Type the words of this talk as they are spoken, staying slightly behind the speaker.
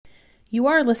You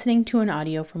are listening to an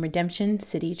audio from Redemption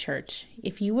City Church.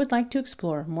 If you would like to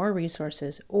explore more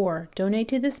resources or donate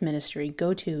to this ministry,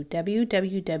 go to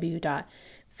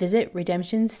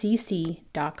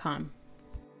www.visitredemptioncc.com.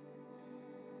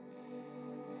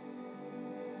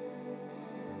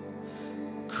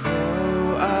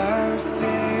 Grow our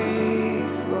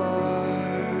faith,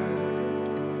 Lord,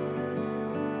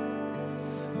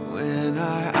 when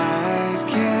our eyes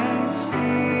can't see.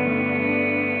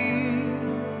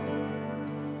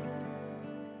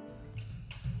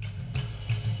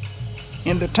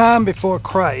 In the time before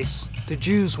Christ, the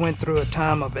Jews went through a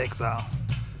time of exile.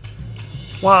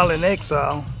 While in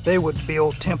exile, they would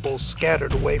build temples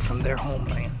scattered away from their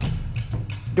homeland.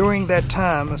 During that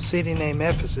time, a city named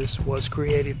Ephesus was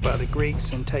created by the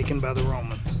Greeks and taken by the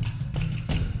Romans.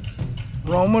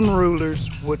 Roman rulers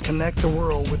would connect the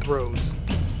world with roads.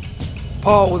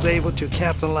 Paul was able to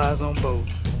capitalize on both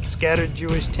scattered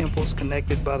Jewish temples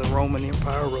connected by the Roman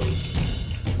Empire roads,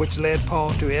 which led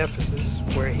Paul to Ephesus,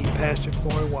 where he pastored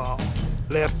for a while,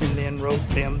 left and then wrote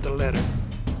them the letter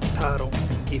titled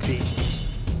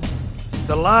Ephesians.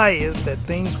 The lie is that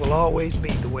things will always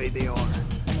be the way they are.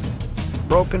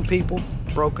 Broken people,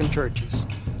 broken churches.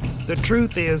 The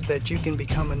truth is that you can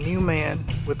become a new man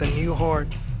with a new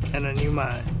heart and a new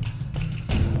mind.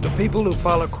 The people who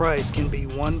follow Christ can be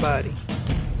one body,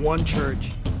 one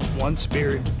church, one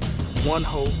spirit, one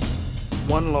hope,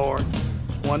 one Lord,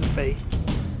 one faith,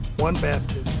 one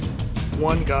baptism,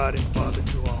 one God and Father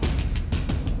to all.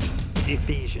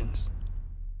 Ephesians.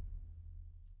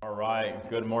 All right,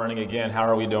 good morning again. How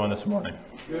are we doing this morning?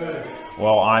 Good.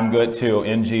 Well, I'm good too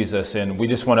in Jesus, and we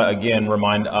just want to again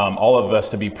remind all of us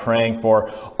to be praying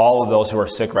for all of those who are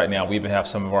sick right now. We even have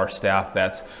some of our staff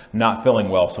that's not feeling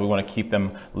well, so we want to keep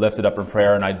them lifted up in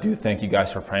prayer. And I do thank you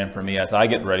guys for praying for me as I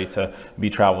get ready to be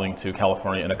traveling to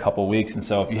California in a couple weeks. And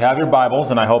so if you have your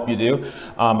Bibles, and I hope you do,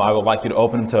 I would like you to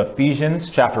open them to Ephesians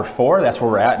chapter 4. That's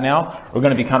where we're at now. We're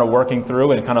going to be kind of working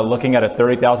through and kind of looking at a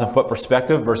 30,000 foot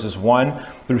perspective, verses 1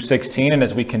 through 16. And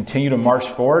as we continue to march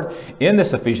forward in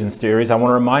this Ephesians series, I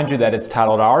want to remind you that it's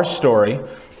titled Our Story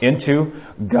into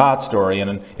God's Story.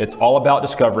 And it's all about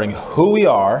discovering who we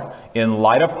are in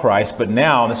light of Christ. But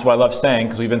now, and this is what I love saying,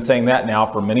 because we've been saying that now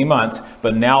for many months,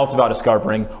 but now it's about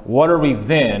discovering what are we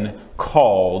then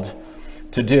called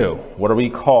to do? What are we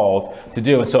called to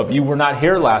do? And so if you were not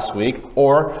here last week,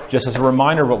 or just as a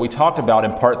reminder of what we talked about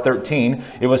in part 13,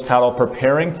 it was titled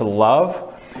Preparing to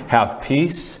Love, Have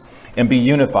Peace, and Be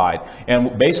Unified.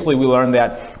 And basically we learned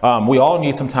that we all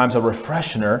need sometimes a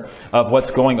refresher of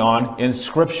what's going on in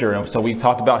Scripture. And so we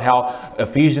talked about how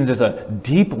Ephesians is a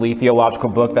deeply theological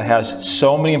book that has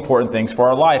so many important things for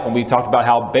our life. And we talked about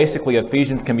how basically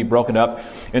Ephesians can be broken up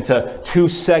into two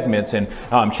segments. And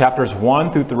chapters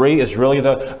 1 through 3 is really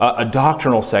a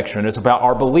doctrinal section. It's about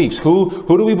our beliefs. Who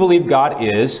do we believe God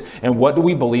is, and what do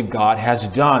we believe God has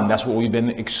done? That's what we've been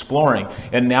exploring.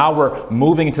 And now we're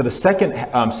moving into the second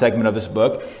segment of this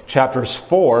book, chapters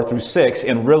 4 through 6,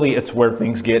 and really it's where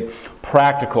things get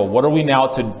practical. What are we now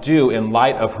to do in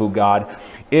light of who God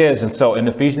is? And so in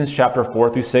Ephesians chapter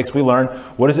 4 through 6, we learn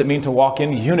what does it mean to walk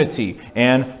in unity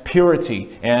and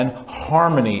purity and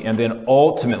harmony, and then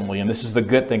ultimately, and this is the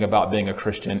good thing about being a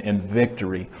Christian, in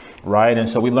victory, right? And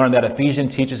so we learn that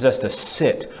Ephesians teaches us to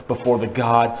sit before the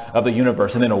God of the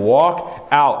universe and then to walk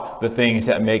out the things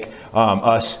that make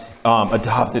us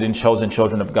adopted and chosen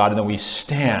children of God, and then we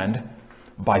stand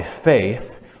by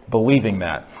faith believing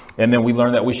that. And then we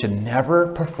learn that we should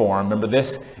never perform, remember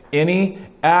this, any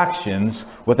actions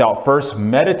without first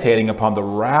meditating upon the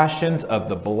rations of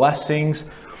the blessings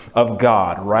of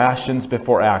God. Rations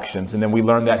before actions. And then we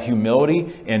learn that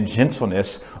humility and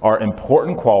gentleness are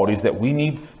important qualities that we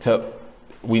need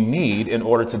in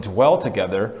order to dwell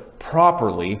together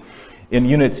properly in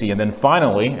unity. And then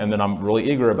finally, and then I'm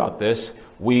really eager about this,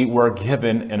 we were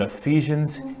given an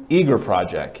Ephesians Eager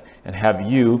Project. And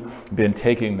have you been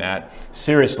taking that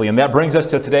seriously? And that brings us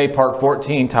to today, part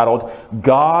 14, titled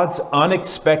God's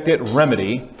Unexpected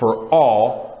Remedy for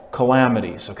All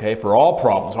Calamities. Okay, for all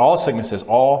problems, all sicknesses,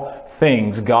 all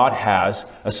things, God has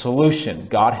a solution.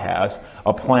 God has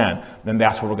a plan. And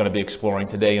that's what we're going to be exploring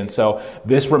today. And so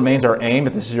this remains our aim.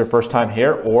 If this is your first time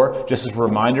here, or just as a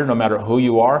reminder, no matter who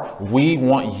you are, we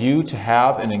want you to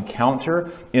have an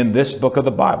encounter in this book of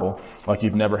the Bible like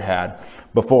you've never had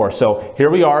before. So here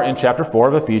we are in chapter 4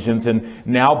 of Ephesians, and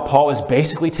now Paul is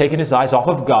basically taking his eyes off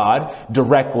of God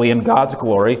directly in God's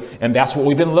glory, and that's what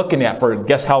we've been looking at for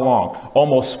guess how long?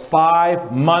 Almost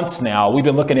 5 months now. We've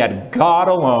been looking at God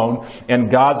alone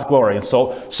and God's glory. And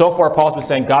so far Paul's been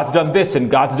saying God's done this and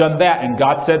God's done that. that, and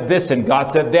God said this, and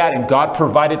God said that, and God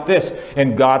provided this,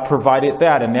 and God provided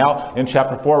that. And now in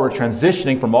chapter 4, we're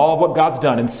transitioning from all of what God's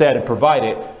done and said and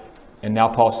provided. And now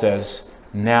Paul says,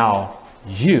 now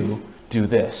you do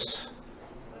this.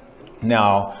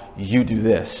 Now you do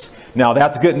this. Now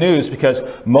that's good news, because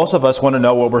most of us want to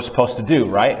know what we're supposed to do,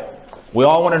 right? We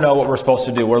all want to know what we're supposed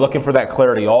to do. We're looking for that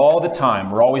clarity all the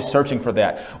time. We're always searching for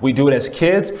that. We do it as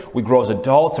kids, we grow as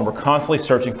adults, and we're constantly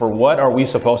searching for what are we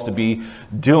supposed to be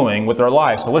doing with our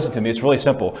lives. So listen to me, it's really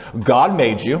simple. God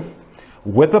made you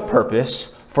with a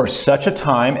purpose for such a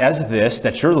time as this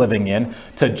that you're living in,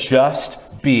 to just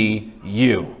be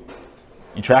you.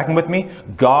 You tracking with me?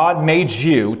 God made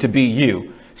you to be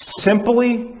you.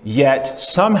 Simply, yet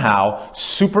somehow,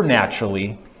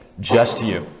 supernaturally, just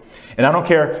you. And I don't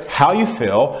care how you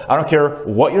feel. I don't care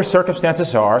what your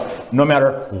circumstances are. No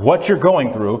matter what you're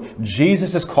going through,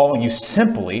 Jesus is calling you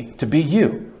simply to be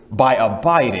you by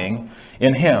abiding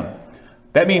in him.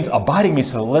 That means abiding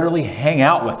means to literally hang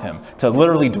out with him, to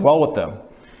literally dwell with them.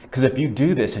 Because if you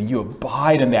do this and you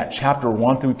abide in that chapter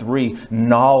 1 through 3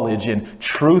 knowledge and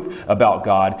truth about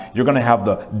God, you're going to have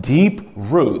the deep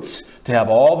roots to have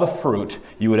all the fruit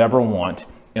you would ever want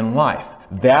in life.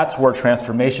 That's where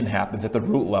transformation happens, at the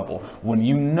root level, when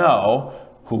you know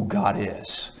who God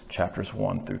is. Chapters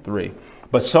 1 through 3.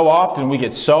 But so often we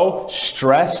get so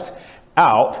stressed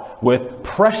out with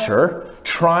pressure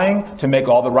trying to make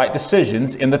all the right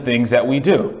decisions in the things that we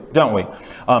do, don't we?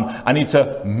 I need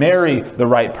to marry the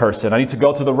right person. I need to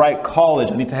go to the right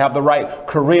college. I need to have the right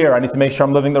career. I need to make sure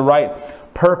I'm living the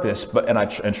right purpose.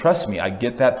 And trust me, I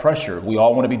get that pressure. We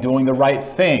all want to be doing the right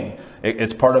thing.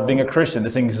 It's part of being a Christian,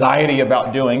 this anxiety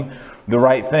about doing the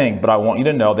right thing. But I want you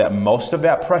to know that most of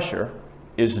that pressure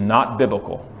is not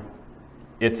biblical.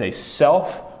 It's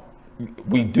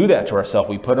we do that to ourselves.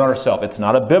 We put it on ourselves. It's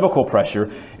not a biblical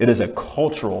pressure. It is a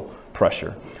cultural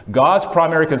pressure. God's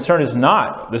primary concern is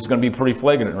not, this is going to be pretty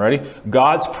flagrant, ready?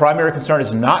 God's primary concern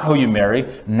is not who you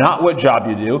marry, not what job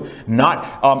you do,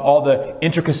 not all the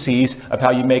intricacies of how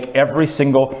you make every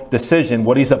single decision.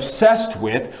 What he's obsessed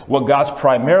with, what God's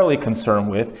primarily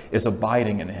concerned with, is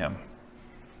abiding in him.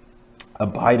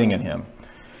 Abiding in him.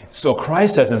 So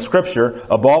Christ says in Scripture,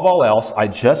 above all else, I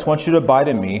just want you to abide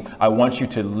in me. I want you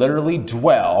to literally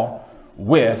dwell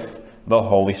with the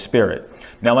Holy Spirit.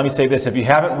 Now, let me say this. If you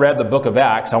haven't read the book of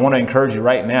Acts, I want to encourage you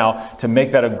right now to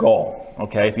make that a goal.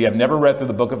 Okay? If you have never read through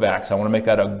the book of Acts, I want to make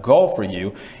that a goal for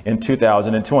you in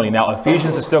 2020. Now,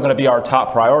 Ephesians is still going to be our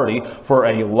top priority for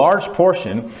a large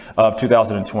portion of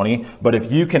 2020. But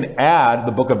if you can add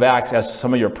the book of Acts as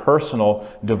some of your personal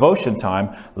devotion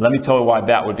time, let me tell you why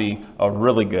that would be a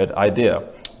really good idea.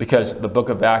 Because the book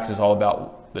of Acts is all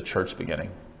about the church beginning.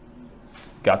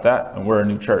 Got that? And we're a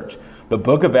new church. The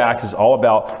book of Acts is all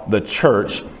about the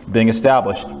church being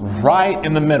established right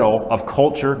in the middle of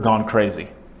culture gone crazy.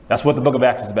 That's what the book of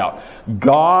Acts is about.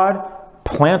 God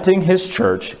planting his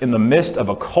church in the midst of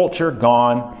a culture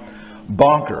gone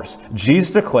bonkers.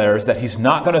 Jesus declares that he's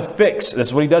not going to fix, this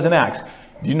is what he does in Acts.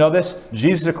 Do you know this?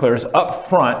 Jesus declares up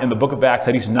front in the book of Acts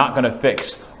that he's not going to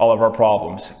fix all of our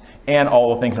problems and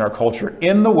all the things in our culture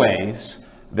in the ways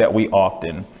that we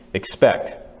often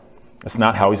expect. That's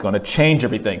not how he's going to change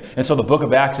everything. And so the book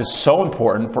of Acts is so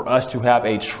important for us to have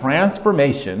a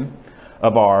transformation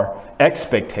of our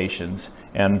expectations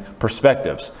and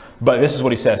perspectives. But this is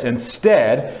what he says.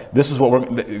 Instead, this is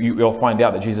what you'll find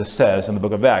out that Jesus says in the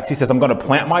book of Acts. He says, I'm going to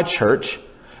plant my church.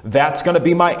 That's going to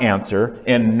be my answer.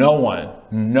 And no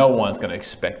one's going to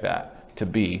expect that to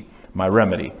be my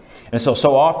remedy. And so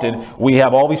often we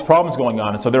have all these problems going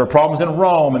on. And so there were problems in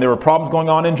Rome and there were problems going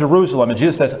on in Jerusalem. And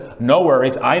Jesus says, no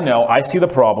worries. I know. I see the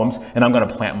problems and I'm going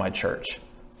to plant my church.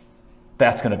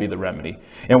 That's going to be the remedy.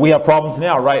 And we have problems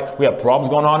now, right? We have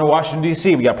problems going on in Washington,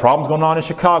 D.C. We got problems going on in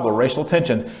Chicago, racial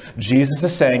tensions. Jesus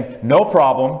is saying, no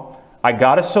problem. I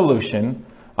got a solution.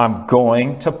 I'm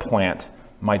going to plant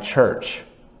my church.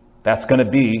 That's going to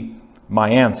be my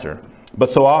answer. But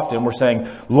so often we're saying,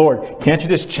 Lord, can't you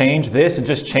just change this and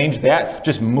just change that?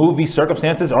 Just move these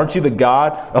circumstances. Aren't you the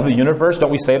God of the universe?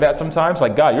 Don't we say that sometimes?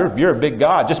 Like, God, you're a big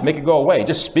God. Just make it go away.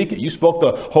 Just speak it. You spoke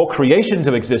the whole creation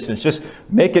into existence. Just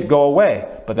make it go away.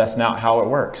 But that's not how it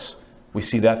works. We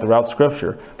see that throughout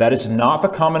Scripture. That is not the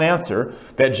common answer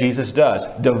that Jesus does.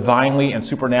 Divinely and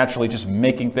supernaturally just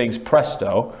making things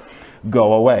presto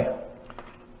go away.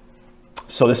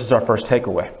 So this is our first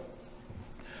takeaway.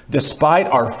 Despite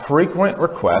our frequent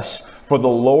requests for the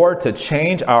Lord to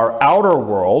change our outer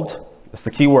world, that's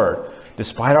the key word,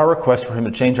 despite our request for him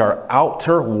to change our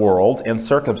outer world and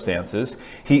circumstances,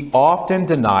 he often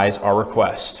denies our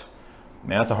request.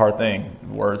 Man, that's a hard thing.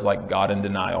 Words like God in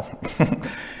denial.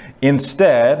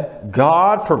 Instead,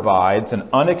 God provides an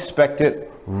unexpected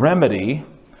remedy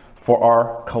for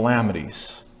our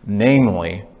calamities,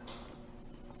 namely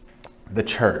the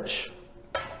church.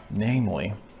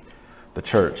 Namely the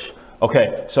church.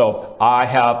 Okay, so I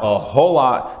have a whole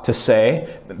lot to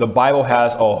say. The Bible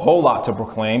has a whole lot to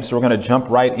proclaim. So we're going to jump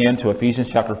right into Ephesians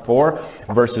chapter 4,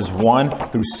 verses 1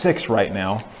 through 6 right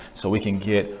now, so we can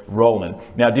get rolling.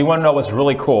 Now, do you want to know what's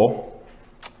really cool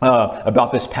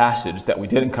about this passage that we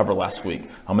didn't cover last week?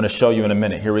 I'm going to show you in a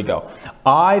minute. Here we go.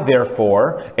 I,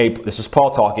 therefore, this is Paul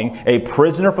talking, a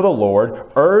prisoner for the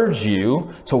Lord, urge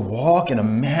you to walk in a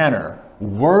manner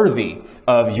worthy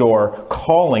of your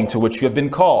calling to which you have been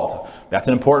called. That's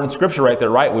an important scripture right there,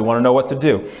 right? We want to know what to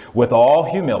do. With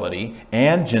all humility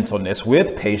and gentleness,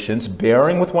 with patience,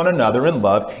 bearing with one another in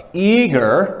love,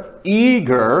 eager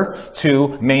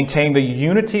to maintain the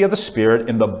unity of the Spirit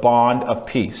in the bond of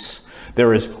peace.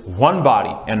 There is one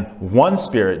body and one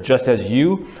Spirit, just as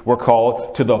you were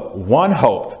called to the one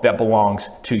hope that belongs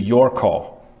to your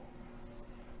call.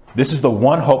 This is the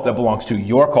one hope that belongs to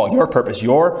your call, your purpose,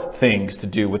 your things to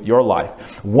do with your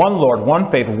life. One Lord,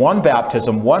 one faith, one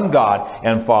baptism, one God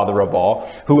and Father of all,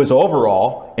 who is over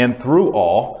all and through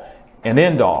all and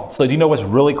in all. So do you know what's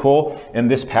really cool in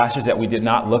this passage that we did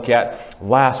not look at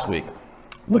last week?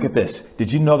 Look at this.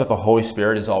 Did you know that the Holy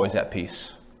Spirit is always at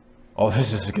peace? Oh,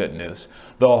 this is good news.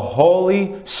 The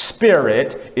Holy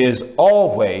Spirit is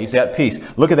always at peace.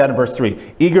 Look at that in verse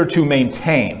 3. Eager to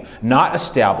maintain, not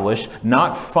establish,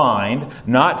 not find,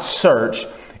 not search.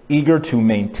 Eager to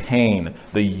maintain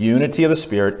the unity of the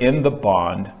Spirit in the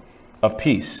bond of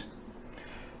peace.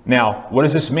 Now, what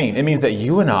does this mean? It means that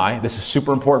you and I, this is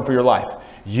super important for your life,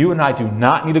 you and I do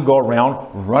not need to go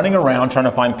around running around trying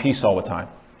to find peace all the time.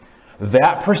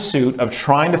 That pursuit of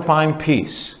trying to find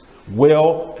peace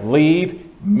will leave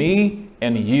me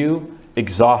and you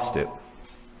exhausted.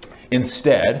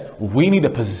 Instead, we need to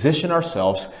position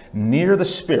ourselves near the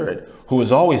Spirit who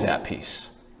is always at peace.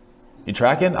 You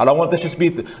tracking? I don't want this just to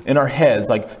be in our heads,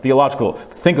 like theological.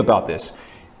 Think about this.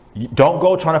 Don't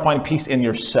go trying to find peace in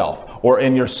yourself or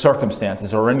in your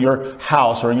circumstances or in your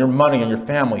house or in your money and your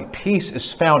family. Peace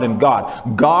is found in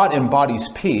God. God embodies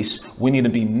peace. We need to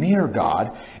be near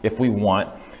God if we want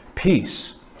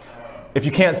peace. If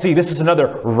you can't see, this is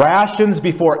another rations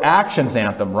before actions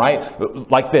anthem, right?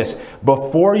 Like this.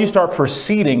 Before you start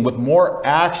proceeding with more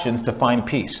actions to find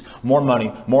peace, more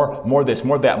money, more this,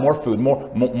 more that, more food,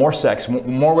 more sex,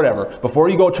 more whatever. Before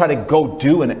you go try to go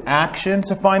do an action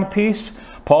to find peace,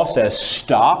 Paul says,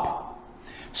 stop,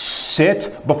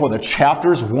 sit before the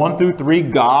chapters 1 through 3,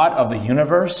 God of the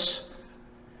universe,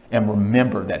 and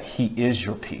remember that He is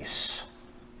your peace.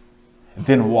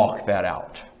 Then walk that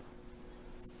out.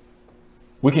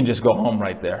 We can just go home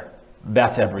right there.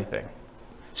 That's everything.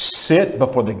 Sit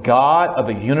before the God of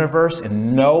the universe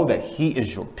and know that He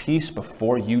is your peace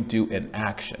before you do an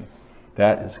action.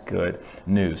 That is good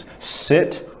news.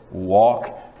 Sit,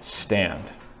 walk, stand.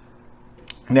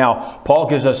 Now, Paul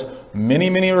gives us many,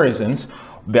 many reasons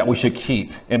that we should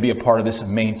keep and be a part of this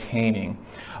maintaining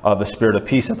of the spirit of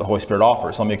peace that the Holy Spirit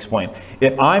offers. Let me explain.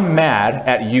 If I'm mad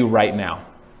at you right now,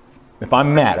 if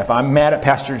I'm mad at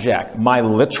Pastor Jack, my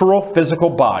literal physical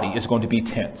body is going to be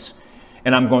tense.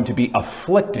 And I'm going to be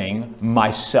afflicting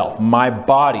myself. My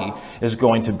body is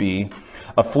going to be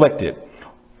afflicted.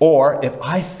 Or if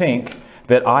I think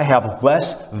that I have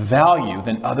less value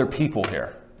than other people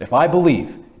here, if I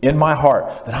believe in my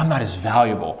heart that I'm not as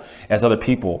valuable as other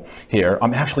people here,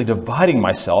 I'm actually dividing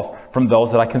myself from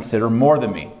those that I consider more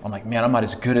than me. I'm like, man, I'm not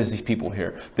as good as these people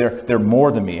here. They're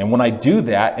more than me. And when I do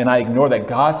that and I ignore that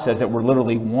God says that we're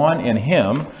literally one in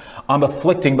Him, I'm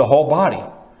afflicting the whole body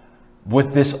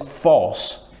with this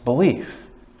false belief.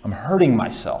 I'm hurting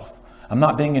myself. I'm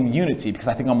not being in unity because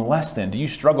I think I'm less than. Do you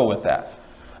struggle with that?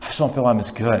 I just don't feel I'm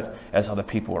as good as other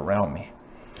people around me.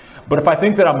 But if I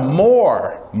think that I'm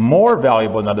more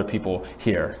valuable than other people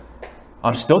here,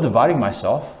 I'm still dividing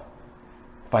myself.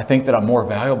 If I think that I'm more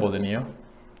valuable than you.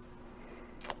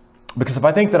 Because if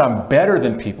I think that I'm better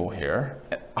than people here,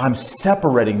 I'm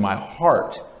separating my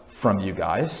heart from you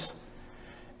guys,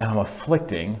 and I'm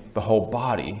afflicting the whole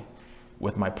body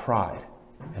with my pride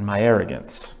and my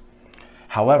arrogance.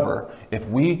 However, if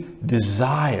we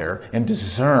desire and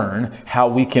discern how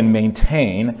we can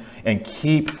maintain and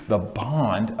keep the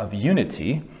bond of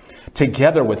unity,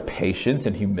 together with patience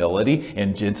and humility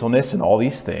and gentleness and all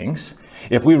these things,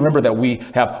 if we remember that we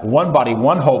have one body,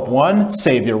 one hope, one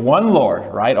Savior, one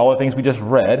Lord, right? All the things we just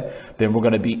read, then we're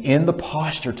going to be in the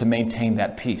posture to maintain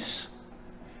that peace.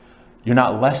 You're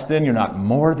not less than, you're not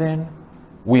more than.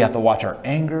 We have to watch our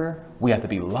anger. We have to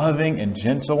be loving and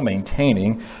gentle,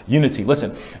 maintaining unity.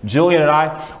 Listen, Jillian and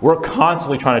I, we're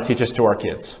constantly trying to teach this to our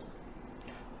kids.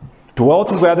 Dwell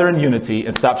together in unity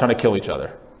and stop trying to kill each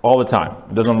other all the time.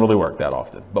 It doesn't really work that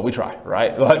often, but we try,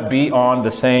 right? Like, be on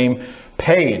the same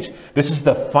page. This is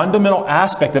the fundamental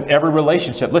aspect of every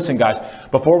relationship. Listen, guys,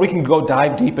 before we can go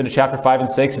dive deep into chapter 5 and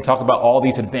 6 and talk about all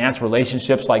these advanced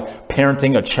relationships like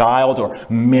parenting a child or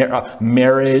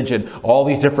marriage and all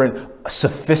these different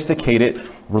sophisticated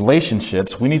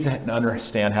relationships, we need to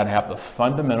understand how to have the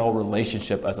fundamental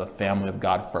relationship as a family of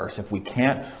God first. If we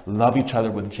can't love each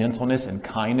other with gentleness and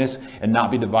kindness and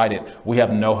not be divided, we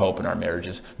have no hope in our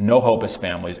marriages, no hope as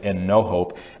families, and no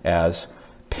hope as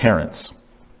parents.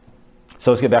 So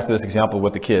let's get back to this example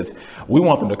with the kids. We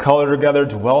want them to color together,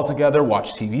 dwell together,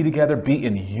 watch TV together, be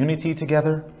in unity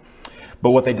together.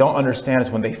 But what they don't understand is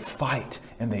when they fight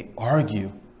and they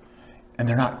argue and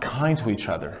they're not kind to each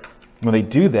other, when they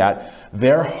do that,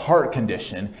 their heart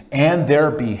condition and their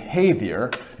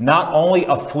behavior not only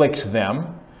afflicts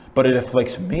them, but it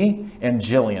afflicts me and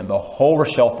Jillian. The whole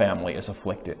Rochelle family is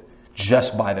afflicted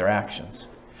just by their actions.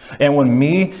 And when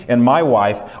me and my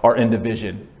wife are in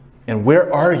division and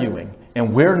we're arguing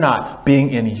and we're not being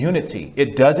in unity,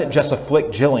 it doesn't just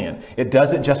afflict Jillian. It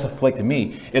doesn't just afflict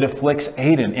me. It afflicts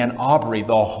Aiden and Aubrey.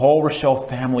 The whole Rochelle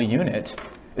family unit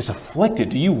is afflicted.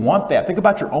 Do you want that? Think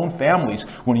about your own families.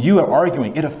 When you are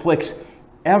arguing, it afflicts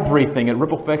everything. It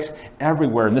ripple effects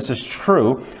everywhere. And this is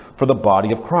true for the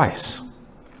body of Christ.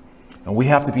 And we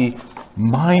have to be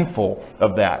mindful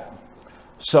of that.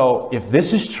 So if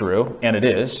this is true, and it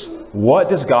is, what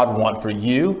does God want for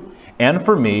you and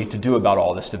for me to do about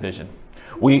all this division?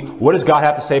 What does God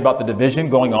have to say about the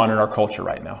division going on in our culture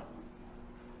right now?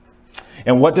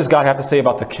 And what does God have to say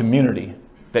about the community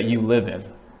that you live in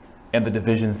and the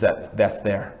divisions that's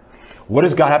there? What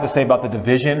does God have to say about the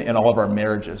division in all of our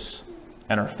marriages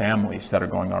and our families that are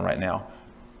going on right now?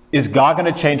 Is God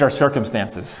going to change our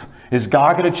circumstances? Is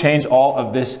God going to change all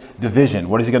of this division?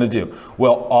 What is he going to do?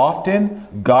 Well, often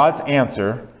God's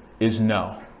answer is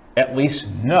no. At least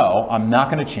no, I'm not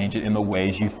going to change it in the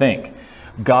ways you think.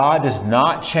 God does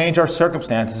not change our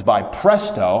circumstances by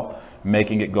presto,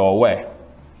 making it go away.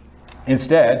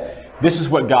 Instead, this is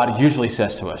what God usually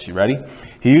says to us. You ready?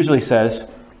 He usually says,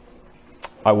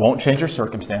 I won't change your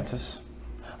circumstances.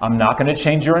 I'm not going to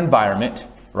change your environment,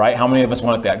 right? How many of us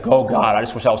wanted that? Go, God, I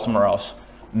just wish I was somewhere else.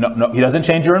 No, he doesn't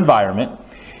change your environment.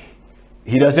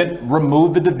 He doesn't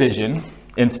remove the division.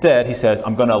 Instead, he says,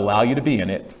 I'm going to allow you to be in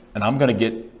it, and I'm going to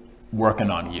get working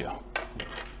on you.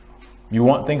 You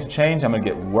want things to change? I'm going to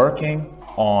get working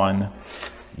on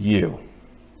you.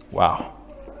 Wow.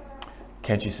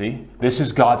 Can't you see? This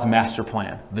is God's master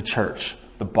plan, the church,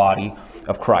 the body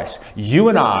of Christ. You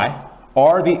and I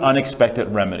are the unexpected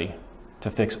remedy to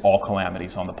fix all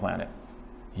calamities on the planet.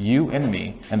 You and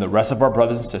me and the rest of our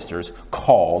brothers and sisters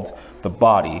called the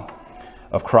body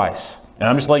of Christ. And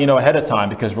I'm just letting you know ahead of time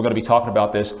because we're going to be talking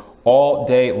about this all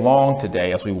day long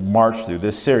today as we march through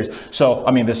this series.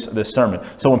 This sermon.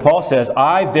 So when Paul says,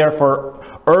 I therefore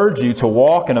urge you to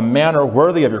walk in a manner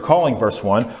worthy of your calling, verse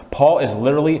 1, Paul is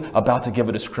literally about to give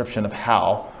a description of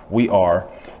how we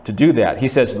are to do that. He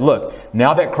says, look,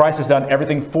 now that Christ has done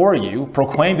everything for you,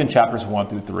 proclaimed in chapters 1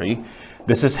 through 3,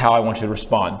 this is how I want you to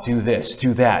respond. Do this,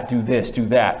 do that, do this, do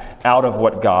that, out of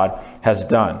what God has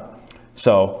done.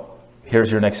 So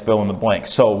here's your next fill in the blank.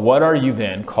 So what are you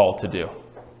then called to do?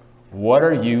 What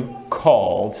are you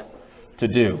called to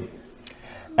do?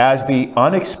 As the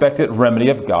unexpected remedy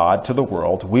of God to the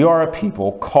world, we are a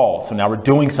people called. So now we're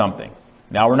doing something.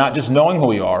 Now we're not just knowing who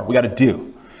we are. We got to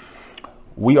do.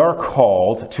 We are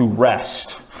called to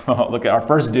rest. Look, our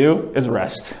first do is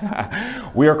rest.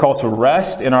 We are called to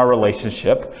rest in our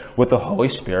relationship with the Holy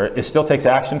Spirit. It still takes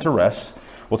action to rest.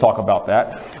 We'll talk about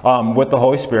that. With the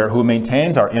Holy Spirit, who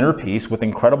maintains our inner peace with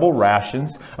incredible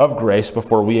rations of grace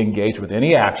before we engage with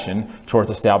any action towards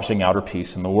establishing outer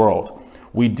peace in the world.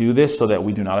 We do this so that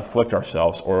we do not afflict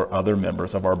ourselves or other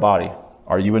members of our body.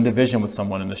 Are you in division with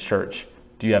someone in this church?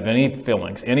 Do you have any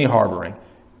feelings, any harboring?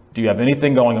 Do you have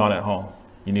anything going on at home?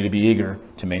 You need to be eager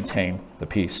to maintain the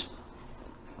peace.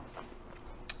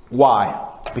 Why?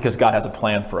 Because God has a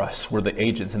plan for us. We're the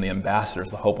agents and the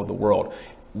ambassadors, the hope of the world.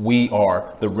 We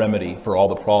are the remedy for all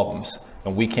the problems,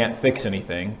 and we can't fix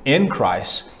anything in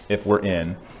Christ if we're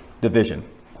in division.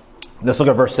 Let's look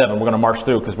at verse 7. We're going to march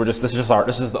through because this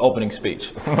is the opening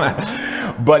speech.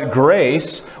 But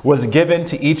grace was given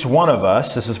to each one of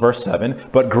us. This is verse 7.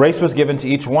 But grace was given to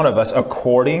each one of us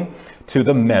according to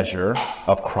the measure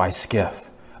of Christ's gift.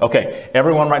 Okay,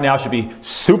 everyone right now should be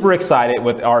super excited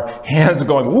with our hands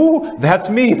going, woo, that's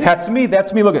me, that's me,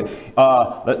 that's me. Look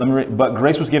at, let me read. But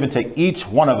grace was given to each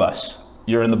one of us.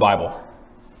 You're in the Bible.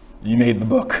 You made the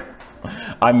book.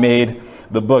 I made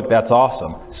the book. That's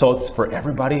awesome. So it's for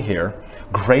everybody here.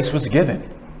 Grace was given.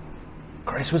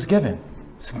 Grace was given.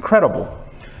 It's incredible.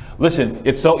 Listen,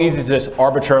 it's so easy to just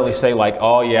arbitrarily say like,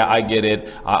 oh yeah, I get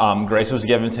it. Grace was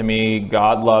given to me.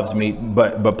 God loves me.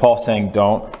 But Paul's saying,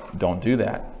 don't do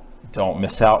that. Don't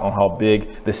miss out on how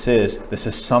big this is. This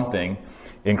is something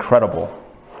incredible.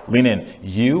 Lean in.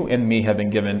 You and me have been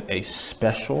given a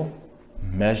special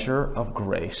measure of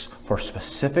grace for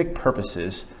specific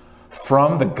purposes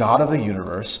from the God of the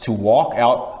universe to walk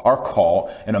out our call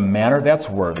in a manner that's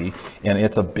worthy. And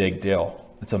it's a big deal.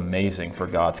 It's amazing for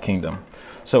God's kingdom.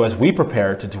 So as we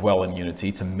prepare to dwell in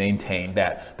unity, to maintain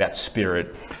that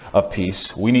spirit of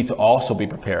peace, we need to also be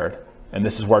prepared. And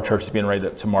this is where our church is being ready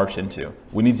to march into.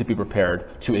 We need to be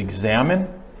prepared to examine,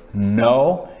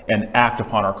 know, and act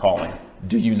upon our calling.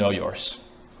 Do you know yours?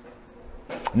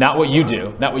 Not what you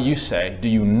do, not what you say. Do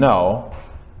you know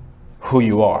who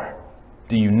you are?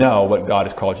 Do you know what God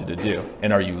has called you to do?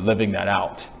 And are you living that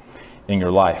out in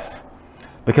your life?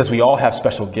 Because we all have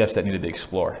special gifts that need to be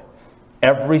explored.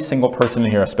 Every single person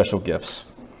in here has special gifts.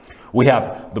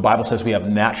 The Bible says we have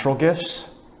natural gifts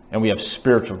and we have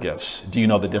spiritual gifts. Do you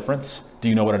know the difference? Do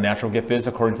you know what a natural gift is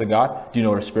according to God? Do you know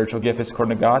what a spiritual gift is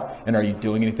according to God? And are you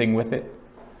doing anything with it?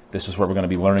 This is what we're going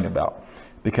to be learning about.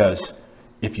 Because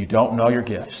if you don't know your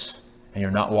gifts and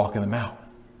you're not walking them out,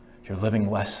 you're living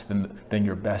less than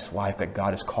your best life that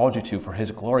God has called you to for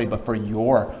His glory, but for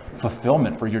your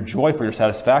fulfillment, for your joy, for your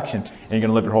satisfaction. And you're going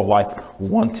to live your whole life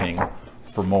wanting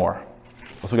for more.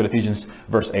 Let's look at Ephesians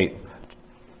verse 8.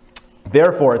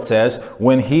 Therefore, it says,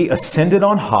 when He ascended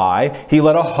on high, He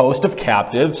led a host of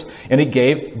captives and He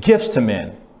gave gifts to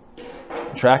men.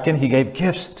 Tracking? He gave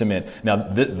gifts to men. Now,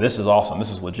 this is awesome. This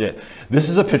is legit. This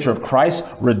is a picture of Christ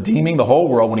redeeming the whole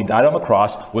world when He died on the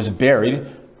cross, was buried,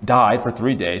 died for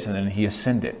 3 days, and then He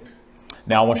ascended.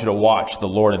 Now I want you to watch the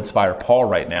Lord inspire Paul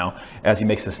right now as he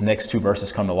makes this next two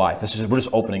verses come to life. We're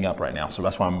just opening up right now, so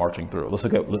that's why I'm marching through. Let's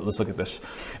look at this.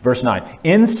 Verse 9.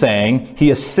 In saying He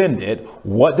ascended,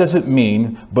 what does it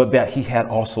mean but that He had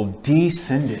also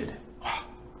descended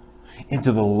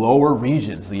into the lower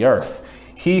regions, the earth?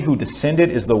 He who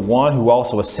descended is the one who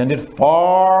also ascended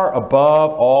far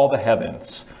above all the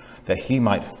heavens, that He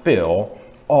might fill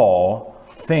all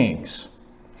things.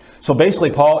 So basically,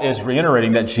 Paul is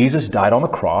reiterating that Jesus died on the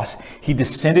cross. He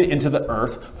descended into the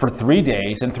earth for 3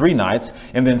 days and 3 nights.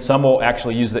 And then some will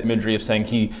actually use the imagery of saying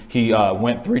he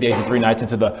went 3 days and 3 nights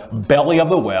into the belly of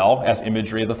the whale as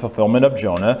imagery of the fulfillment of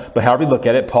Jonah. But however you look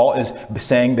at it, Paul is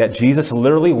saying that Jesus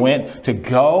literally went to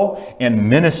go and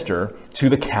minister to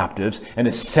the captives and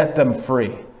to set them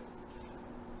free.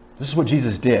 This is what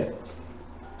Jesus did.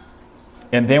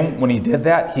 And then when He did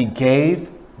that, He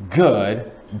gave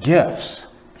good gifts.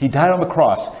 He died on the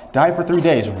cross, died for 3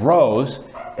 days, rose,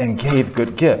 and gave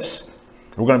good gifts.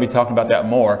 We're going to be talking about that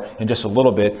more in just a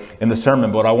little bit in the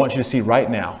sermon. But what I want you to see right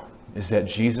now is that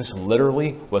Jesus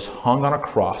literally was hung on a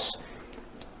cross,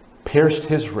 pierced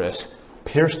His wrist,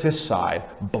 pierced His side,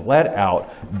 bled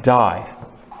out, died.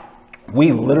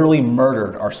 We literally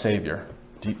murdered our Savior.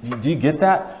 Do you get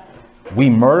that?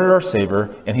 We murdered our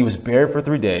Savior, and He was buried for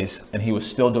 3 days, and He was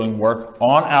still doing work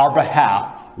on our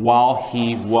behalf while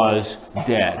He was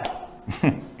dead.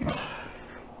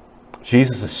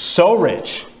 Jesus is so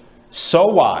rich, so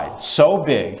wide, so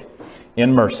big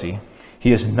in mercy.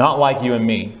 He is not like you and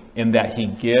me in that He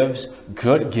gives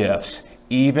good gifts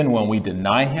even when we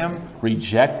deny Him,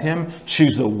 reject Him,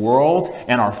 choose the world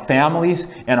and our families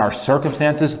and our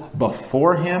circumstances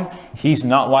before Him. He's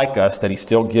not like us that He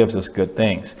still gives us good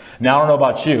things. Now, I don't know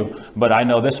about you, but I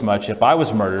know this much. If I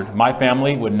was murdered, my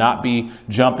family would not be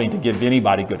jumping to give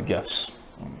anybody good gifts.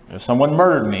 If someone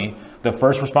murdered me, the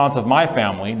first response of my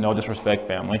family, no disrespect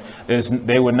family, is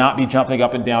they would not be jumping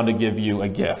up and down to give you a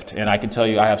gift. And I can tell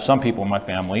you, I have some people in my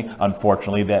family,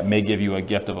 unfortunately, that may give you a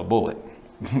gift of a bullet.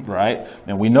 Right?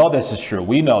 And we know this is true.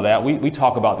 We know that. We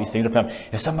talk about these things.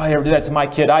 If somebody ever did that to my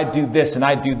kid, I'd do this and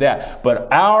I'd do that.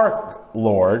 But our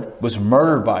Lord was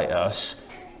murdered by us.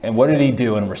 And what did He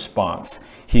do in response?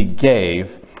 He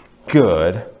gave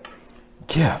good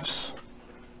gifts.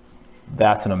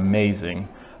 That's an amazing,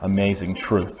 amazing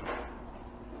truth.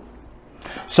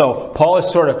 So Paul is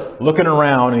sort of looking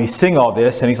around and he's seeing all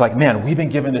this and he's like, man, we've been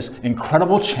given this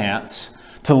incredible chance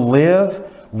to live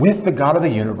with the God of the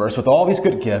universe, with all these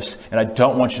good gifts, and I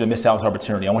don't want you to miss out on this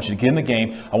opportunity. I want you to get in the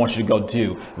game. I want you to go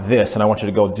do this, and I want you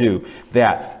to go do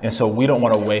that. And so we don't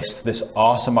want to waste this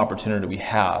awesome opportunity we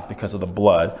have because of the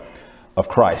blood of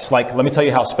Christ. Like, let me tell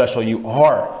you how special you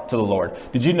are to the Lord.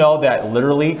 Did you know that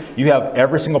literally you have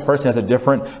every single person has a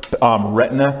different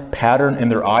retina pattern in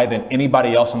their eye than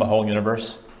anybody else in the whole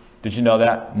universe? Did you know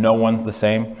that? No one's the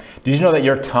same. Did you know that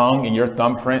your tongue and your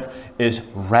thumbprint is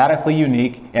radically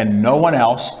unique and no one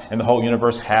else in the whole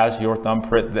universe has your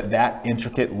thumbprint, that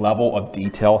intricate level of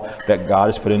detail that God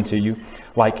has put into you?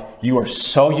 Like, you are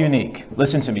so unique.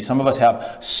 Listen to me. Some of us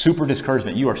have super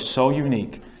discouragement. You are so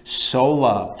unique, so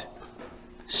loved,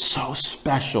 so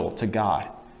special to God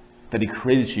that He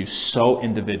created you so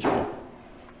individual.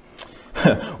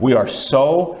 We are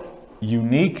so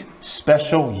unique,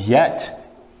 special, yet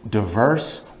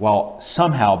diverse, while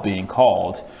somehow being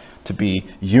called to be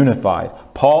unified.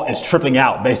 Paul is tripping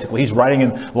out, basically. He's writing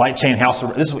in Light Chain House.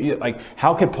 This is like,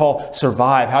 how could Paul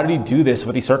survive? How did he do this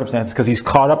with these circumstances? Because he's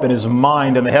caught up in his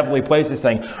mind in the heavenly places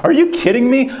saying, are you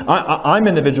kidding me? I'm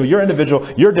individual, you're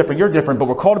different, but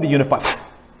we're called to be unified.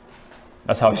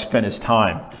 That's how he spent his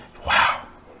time. Wow.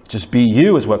 Just be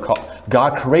you is what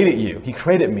God created you. He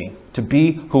created me to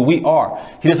be who we are.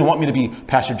 He doesn't want me to be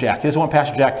Pastor Jack. He doesn't want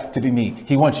Pastor Jack to be me.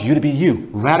 He wants you to be you,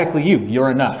 radically you.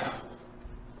 You're enough.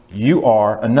 You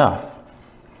are enough.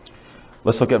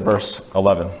 Let's look at verse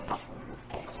 11.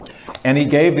 And He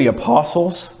gave the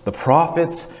apostles, the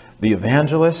prophets, the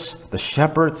evangelists, the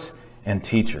shepherds, and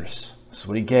teachers. This is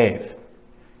what He gave.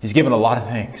 He's given a lot of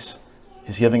things.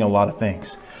 He's giving a lot of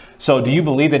things. So do you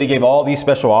believe that He gave all these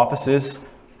special offices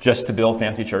just to build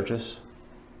fancy churches?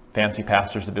 Fancy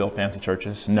pastors to build fancy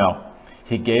churches? No.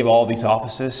 He gave all these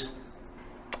offices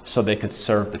so they could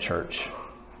serve the church.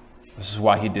 This is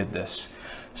why He did this.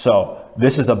 So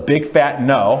this is a big fat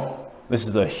no. This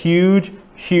is a huge,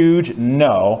 huge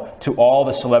no to all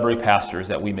the celebrity pastors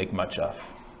that we make much of.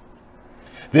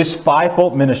 This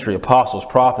fivefold ministry, apostles,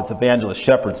 prophets, evangelists,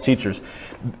 shepherds, teachers,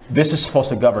 this is supposed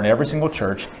to govern every single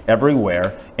church,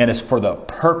 everywhere, and is for the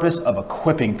purpose of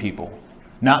equipping people,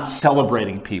 not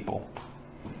celebrating people.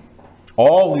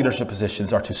 All leadership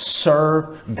positions are to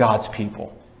serve God's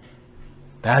people.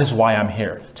 That is why I'm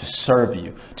here, to serve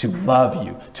you, to love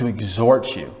you, to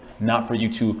exhort you, not for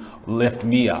you to lift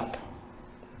me up.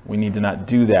 We need to not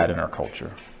do that in our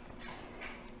culture.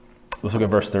 Let's look at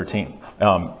verse 13.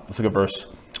 Let's look at verse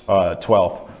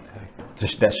 12.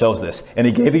 That shows this. And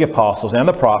He gave the apostles and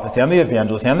the prophets and the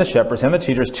evangelists and the shepherds and the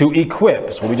teachers to equip.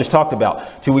 That's what we just talked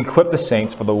about. To equip the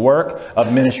saints for the work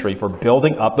of ministry, for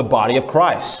building up the body of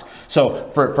Christ.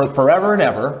 So for forever and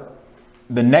ever,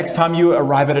 the next time you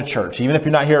arrive at a church, even if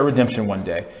you're not here at Redemption one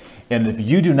day, and if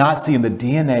you do not see in the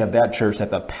DNA of that church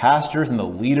that the pastors and the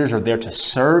leaders are there to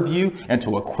serve you and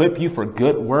to equip you for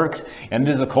good works, and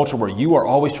it is a culture where you are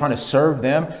always trying to serve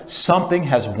them, something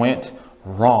has went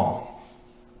wrong.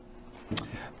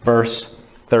 Verse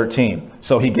 13.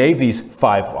 So He gave these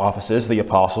 5 offices, the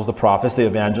apostles, the prophets, the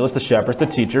evangelists, the shepherds, the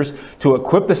teachers, to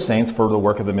equip the saints for the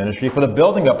work of the ministry, for the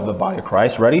building up of the body of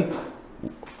Christ. Ready?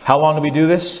 How long do we do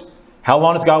this? How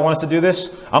long does God want us to do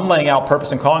this? I'm laying out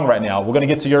purpose and calling right now. We're going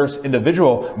to get to your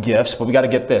individual gifts, but we got to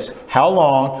get this. How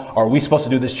long are we supposed to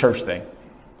do this church thing?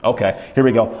 Okay, here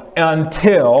we go.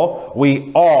 Until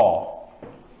we all,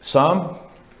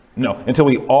 until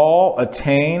we all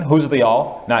attain, who's the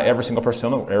all? Not every single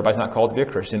person, everybody's not called to be a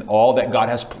Christian. All that God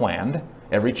has planned,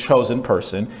 every chosen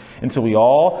person, until we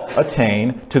all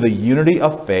attain to the unity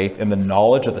of faith and the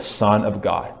knowledge of the Son of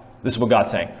God. This is what God's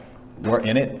saying. We're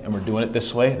in it and we're doing it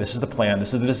this way. This is the plan.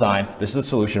 This is the design. This is the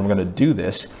solution. We're going to do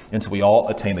this until we all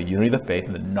attain the unity of the faith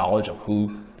and the knowledge of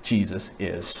who Jesus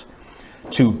is.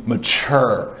 To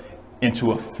mature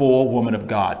into a full woman of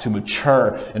God, to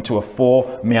mature into a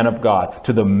full man of God,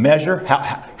 to the measure,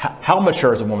 how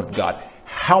mature is a woman of God?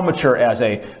 How mature as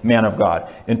a man of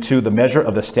God? Into the measure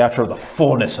of the stature of the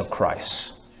fullness of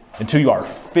Christ. Until you are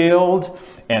filled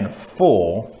and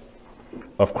full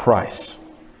of Christ.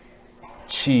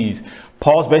 Jeez.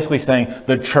 Paul's basically saying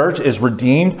the church is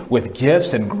redeemed with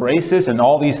gifts and graces and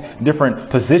all these different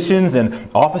positions and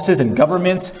offices and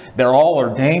governments. They're all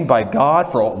ordained by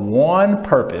God for one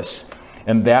purpose,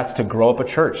 and that's to grow up a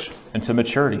church into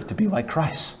maturity, to be like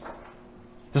Christ.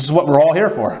 This is what we're all here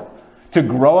for. To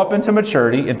grow up into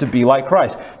maturity and to be like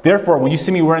Christ. Therefore, when you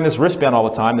see me wearing this wristband all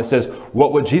the time that says,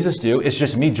 what would Jesus do? It's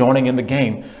just me joining in the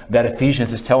game that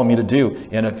Ephesians is telling me to do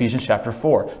in Ephesians chapter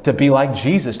 4. To be like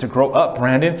Jesus, to grow up,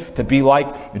 Brandon, to be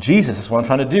like Jesus. That's what I'm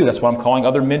trying to do. That's what I'm calling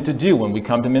other men to do when we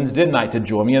come to Men's Den Night, to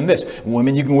join me in this.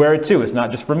 Women, you can wear it too. It's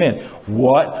not just for men.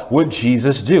 What would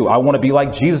Jesus do? I want to be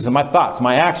like Jesus in my thoughts,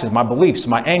 my actions, my beliefs,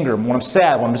 my anger, when I'm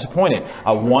sad, when I'm disappointed.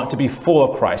 I want to be full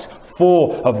of Christ,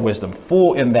 full of wisdom,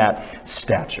 full in that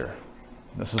stature.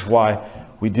 This is why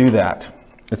we do that.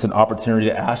 It's an opportunity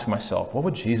to ask myself, what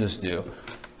would Jesus do?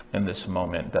 in this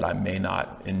moment that I may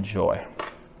not enjoy.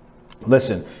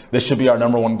 Listen, this should be our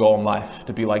number one goal in life,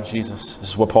 to be like Jesus. This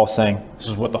is what Paul's saying. This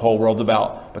is what the whole world's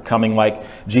about, becoming like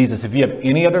Jesus. If you have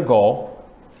any other goal,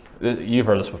 you've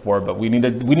heard this before, but we need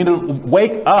to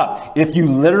wake up. If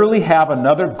you literally have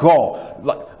another goal,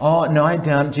 like, oh no, I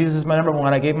don't. Jesus is my number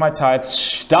one. I gave my tithe.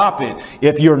 Stop it.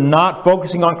 If you're not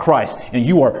focusing on Christ and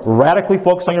you are radically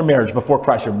focused on your marriage before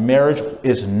Christ, your marriage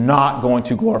is not going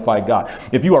to glorify God.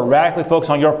 If you are radically focused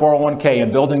on your 401k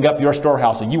and building up your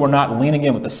storehouse, and you are not leaning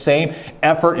in with the same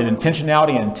effort and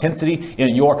intentionality and intensity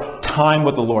in your time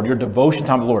with the Lord, your devotion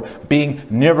time to the Lord, being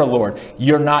near the Lord,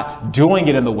 you're not doing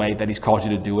it in the way that He's called you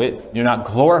to do it. You're not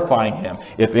glorifying Him.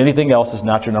 If anything else is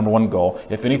not your number one goal,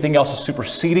 if anything else is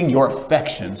superseding your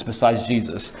affections besides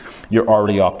Jesus, you're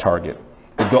already off target.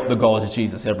 The goal is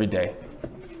Jesus every day,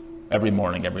 every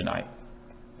morning, every night.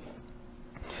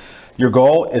 Your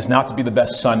goal is not to be the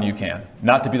best son you can,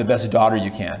 not to be the best daughter you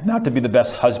can, not to be the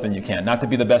best husband you can, not to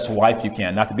be the best wife you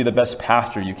can, not to be the best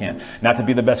pastor you can, not to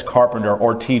be the best carpenter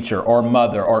or teacher or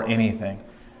mother or anything.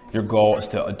 Your goal is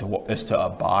to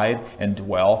abide and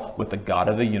dwell with the God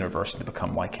of the universe and to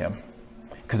become like Him.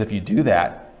 Because if you do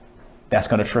that, that's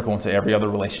going to trickle into every other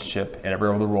relationship and every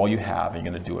other role you have, and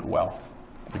you're going to do it well.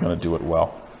 You're going to do it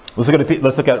well. Let's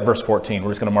look at verse 14.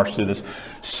 We're just going to march through this.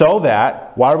 So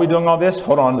that, why are we doing all this?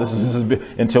 Hold on. This is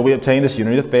until we obtain this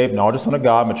unity of faith, knowledge of the Son of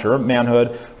God, mature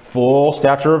manhood, full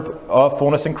stature of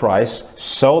fullness in Christ,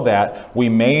 so that we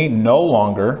may no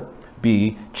longer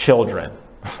be children.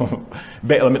 I'm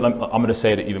going to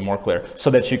say it even more clear. So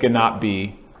that you cannot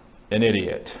be an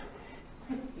idiot.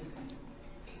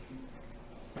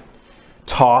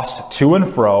 Tossed to and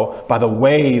fro by the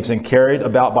waves and carried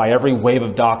about by every wave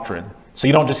of doctrine. So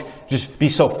you don't just be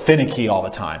so finicky all the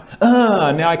time.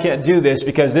 Now I can't do this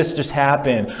because this just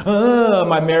happened.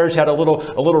 My marriage had a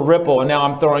little ripple, and now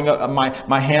I'm throwing up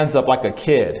my hands up like a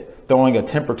kid, throwing a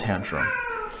temper tantrum.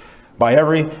 By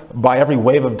every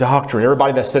wave of doctrine,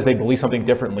 everybody that says they believe something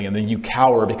differently, and then you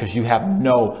cower because you have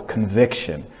no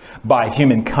conviction. By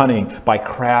human cunning, by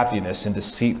craftiness and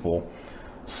deceitful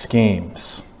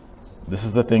schemes. This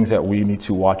is the things that we need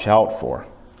to watch out for.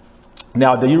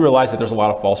 Now, do you realize that there's a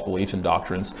lot of false beliefs and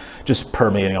doctrines just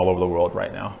permeating all over the world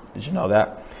right now? Did you know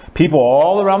that? People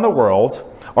all around the world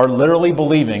are literally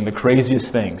believing the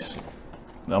craziest things.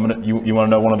 You want to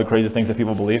know one of the craziest things that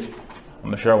people believe? I'm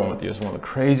going to share one with you. It's one of the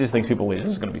craziest things people believe.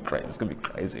 This is going to be crazy. It's going to be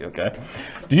crazy, okay?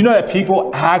 Do you know that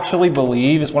people actually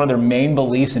believe, it's one of their main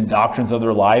beliefs and doctrines of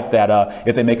their life, that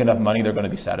if they make enough money, they're going to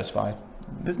be satisfied?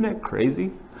 Isn't that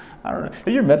crazy? I don't know. Have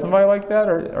you ever met somebody like that,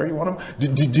 or are you one of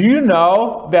them? Do you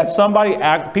know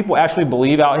that people actually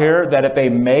believe out here that if they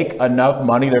make enough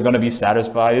money, they're going to be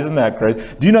satisfied? Isn't that crazy?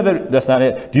 Do you know that that's not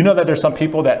it? Do you know that there's some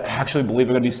people that actually believe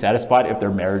they're going to be satisfied if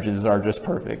their marriages are just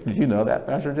perfect? Did you know that,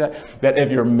 Pastor Jack? That if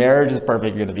your marriage is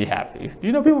perfect, you're going to be happy. Do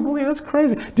you know people believe that's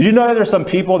crazy? Did you know that there's some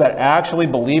people that actually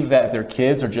believe that if their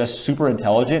kids are just super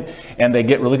intelligent and they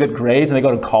get really good grades and they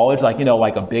go to college, like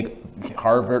a big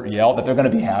Harvard, Yale, that they're going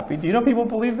to be happy? Do you know people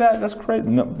believe that? That's crazy.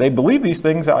 No, they believe these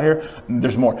things out here.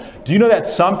 There's more. Do you know that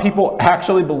some people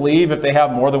actually believe if they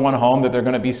have more than one home that they're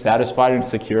going to be satisfied and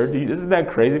secure? Isn't that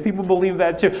crazy? People believe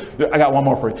that too. I got one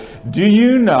more for you. Do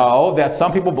you know that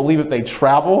some people believe if they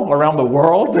travel around the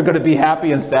world, they're going to be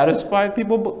happy and satisfied?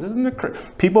 People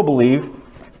believe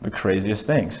the craziest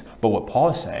things. But what Paul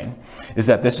is saying is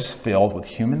that this is filled with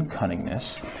human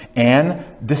cunningness and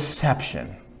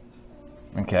deception.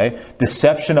 Okay?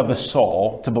 Deception of the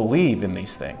soul to believe in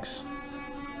these things,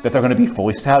 that they're going to be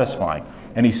fully satisfying.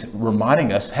 And he's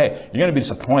reminding us, hey, you're going to be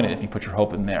disappointed if you put your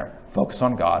hope in there. Focus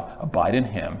on God, abide in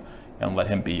Him, and let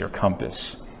Him be your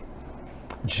compass.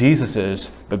 Jesus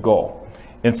is the goal.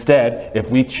 Instead, if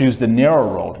we choose the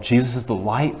narrow road, Jesus is the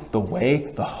light, the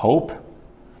way, the hope,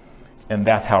 and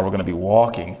that's how we're going to be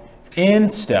walking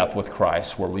in step with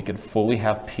Christ, where we can fully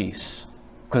have peace.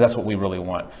 Because that's what we really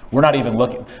want. We're not even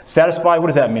looking. Satisfied, what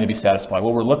does that mean to be satisfied?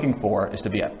 What we're looking for is to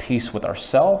be at peace with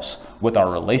ourselves, with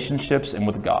our relationships, and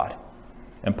with God.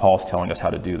 And Paul's telling us how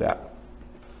to do that.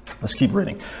 Let's keep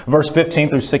reading. Verse 15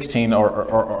 through 16, or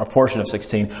a portion of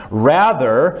 16.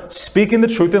 Rather, speaking the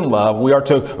truth in love, we are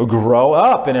to grow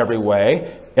up in every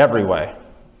way.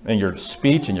 In your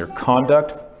speech, in your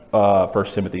conduct. 1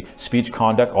 Timothy, speech,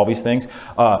 conduct, all these things.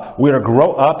 We are to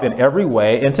grow up in every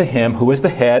way into Him who is the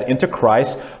head, into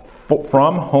Christ,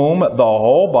 from whom the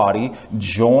whole body,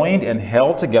 joined and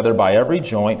held together by every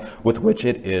joint with which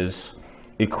it is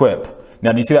equipped.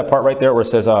 Now, do you see that part right there where it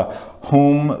says,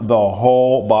 whom the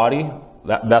whole body?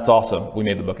 That's awesome. We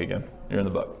made the book again. You're in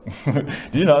the book.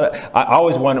 Did you know that? I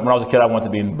always wanted, when I was a kid, I wanted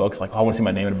to be in books. Like, oh, I want to see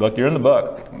my name in a book. You're in the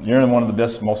book. You're in one of the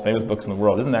best, most famous books in the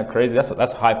world. Isn't that crazy?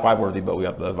 That's high five worthy, but we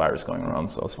got the virus going around,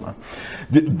 so it's fine.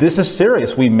 This is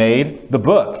serious. We made the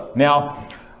book. Now,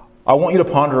 I want you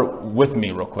to ponder with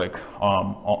me real quick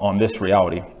on this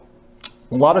reality.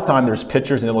 A lot of time there's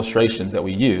pictures and illustrations that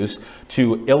we use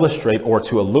to illustrate or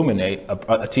to illuminate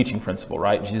a teaching principle,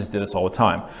 right? Jesus did this all the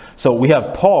time. So we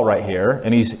have Paul right here,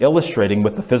 and he's illustrating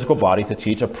with the physical body to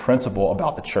teach a principle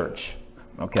about the church,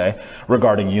 okay?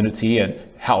 Regarding unity and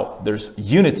how there's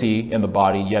unity in the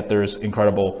body, yet there's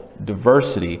incredible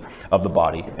diversity of the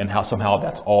body and how somehow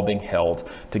that's all being held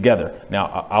together.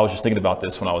 Now, I was just thinking about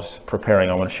this when I was preparing.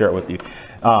 I want to share it with you.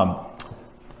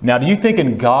 Now, do you think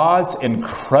in God's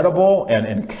incredible and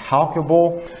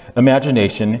incalculable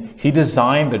imagination, he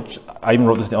designed I even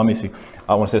wrote this down, let me see,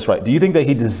 I want to say this right. Do you think that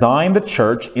he designed the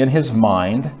church in his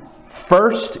mind,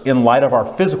 first in light of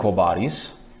our physical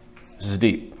bodies? This is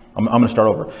deep. I'm going to start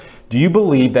over. Do you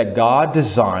believe that God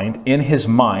designed in his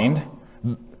mind,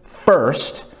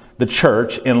 first, the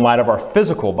church in light of our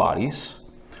physical bodies,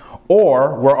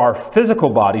 or were our physical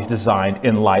bodies designed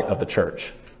in light of the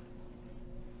church?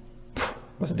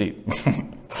 That's deep.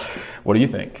 What do you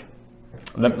think?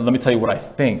 Let me tell you what I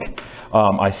think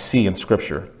I see in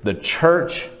Scripture. The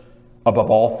church,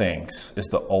 above all things, is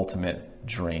the ultimate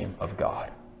dream of God.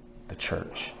 The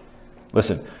church.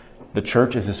 Listen, the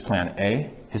church is his plan A,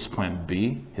 his plan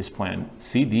B, his plan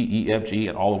C, D, E, F, G,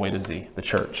 and all the way to Z. The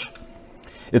church.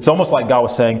 It's almost like God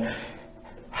was saying,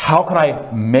 how can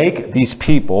I make these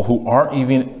people who aren't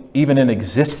even in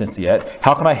existence yet,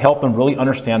 how can I help them really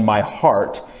understand my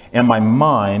heart and my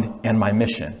mind and my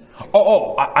mission?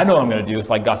 I know what I'm going to do. It's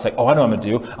like God's like, I know what I'm going to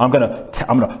do.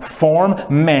 I'm going to form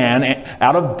man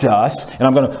out of dust, and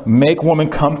I'm going to make woman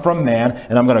come from man,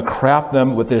 and I'm going to craft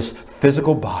them with this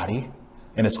physical body,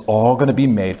 and it's all going to be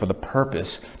made for the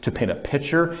purpose to paint a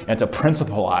picture and to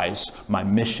principalize my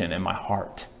mission and my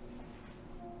heart.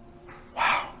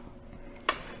 Wow.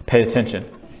 Pay attention.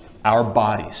 Our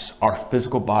bodies, our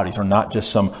physical bodies, are not just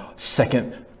some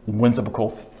second whimsical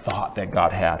thought that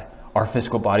God had. Our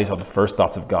physical bodies are the first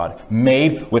thoughts of God,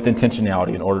 made with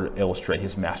intentionality in order to illustrate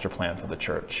his master plan for the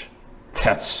church.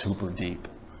 That's super deep.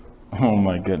 Oh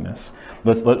my goodness.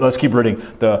 Let's keep reading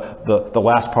the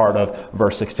last part of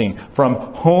verse 16. From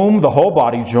whom the whole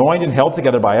body, joined and held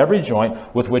together by every joint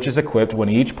with which is equipped, when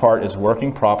each part is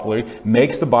working properly,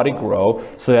 makes the body grow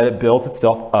so that it builds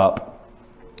itself up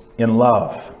in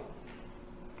love.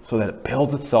 So that it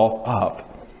builds itself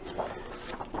up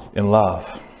in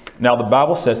love. Now, the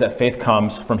Bible says that faith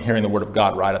comes from hearing the word of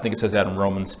God, right? I think it says that in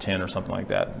Romans 10 or something like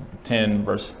that. 10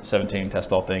 verse 17,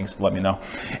 test all things, let me know.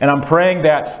 And I'm praying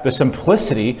that the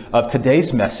simplicity of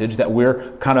today's message that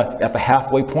we're kind of at the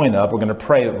halfway point of, we're going to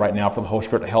pray right now for the Holy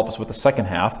Spirit to help us with the second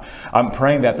half. I'm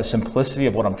praying that the simplicity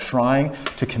of what I'm trying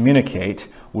to communicate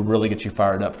would really get you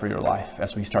fired up for your life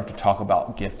as we start to talk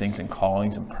about giftings and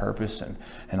callings and purpose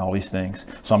and all these things.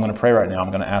 So I'm going to pray right now. I'm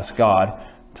going to ask God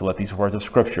to let these words of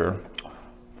Scripture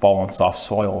fall on soft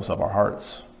soils of our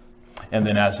hearts. And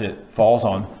then as it falls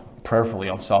on prayerfully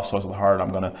on soft soils of the heart, I'm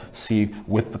going to see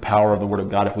with the power of the Word of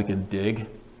God if we can dig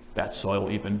that soil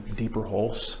even deeper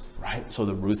holes, right? So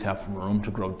the roots have room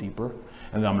to grow deeper.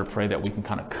 And then I'm going to pray that we can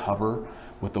kind of cover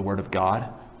with the Word of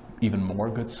God even more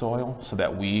good soil so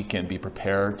that we can be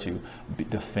prepared to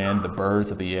defend the birds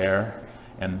of the air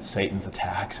and Satan's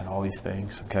attacks and all these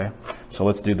things, okay? So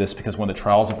let's do this, because when the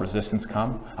trials of resistance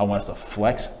come, I want us to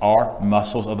flex our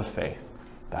muscles of the faith.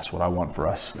 That's what I want for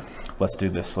us. Let's do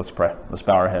this. Let's pray. Let's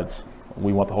bow our heads.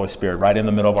 We want the Holy Spirit right in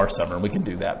the middle of our summer. We can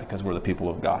do that because we're the people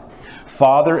of God.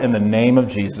 Father, in the name of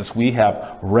Jesus, we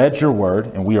have read your word,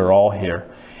 and we are all here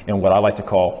in what I like to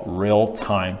call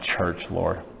real-time church,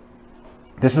 Lord.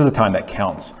 This is the time that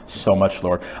counts so much,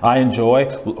 Lord. I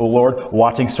enjoy, Lord,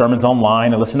 watching sermons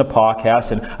online and listening to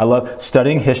podcasts, and I love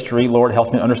studying history. Lord, it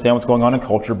helps me understand what's going on in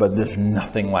culture, but there's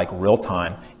nothing like real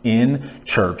time in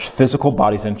church, physical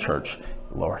bodies in church,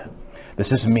 Lord.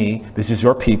 This is me. This is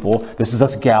your people. This is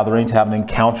us gathering to have an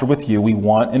encounter with you. We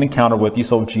want an encounter with you.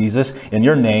 So Jesus, in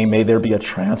your name, may there be a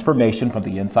transformation from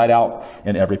the inside out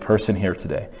in every person here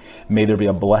today. May there be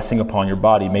a blessing upon your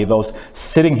body. May those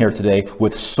sitting here today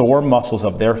with sore muscles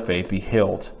of their faith be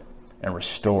healed and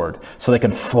restored so they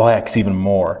can flex even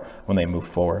more when they move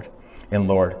forward. And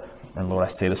Lord, I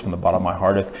say this from the bottom of my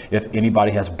heart. If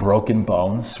anybody has broken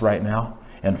bones right now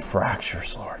and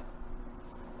fractures, Lord,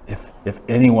 if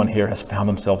anyone here has found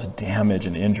themselves damaged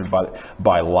and injured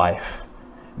by life,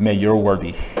 may your word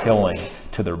be healing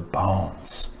to their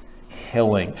bones.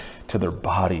 healing to their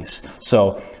bodies.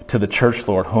 So to the church,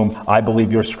 Lord, whom I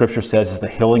believe your scripture says is the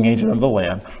healing agent of the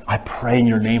Lamb, I pray in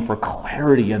your name for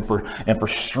clarity and for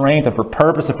strength and for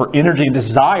purpose and for energy and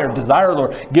desire. Desire,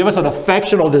 Lord, give us an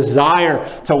affectional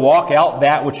desire to walk out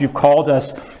that which you've called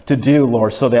us to do,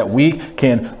 Lord, so that we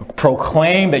can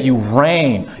proclaim that you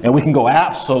reign and we can go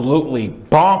absolutely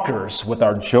bonkers with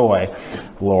our joy,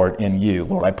 Lord, in you.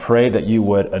 Lord, I pray that you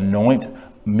would anoint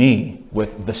me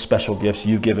with the special gifts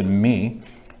you've given me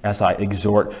as I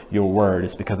exhort your word.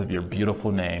 It's because of your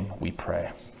beautiful name we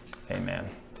pray. Amen.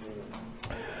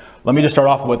 Let me just start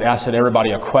off with asking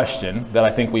everybody a question that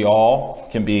I think we all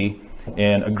can be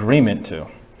in agreement to.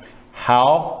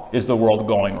 How is the world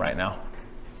going right now?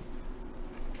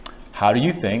 How do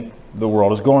you think the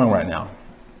world is going right now?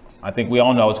 I think we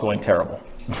all know it's going terrible.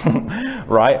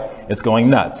 Right? It's going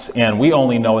nuts. And we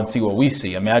only know and see what we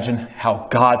see. Imagine how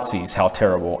God sees how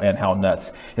terrible and how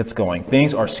nuts it's going.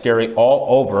 Things are scary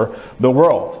all over the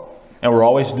world. And we're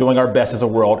always doing our best as a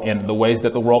world in the ways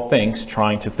that the world thinks,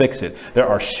 trying to fix it. There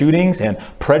are shootings and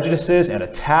prejudices and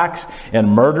attacks and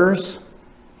murders.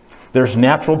 There's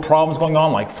natural problems going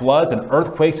on like floods and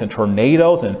earthquakes and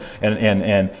tornadoes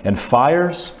and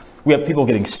fires. We have people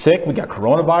getting sick. We got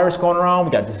coronavirus going around.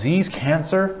 We got disease,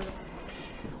 cancer.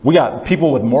 We got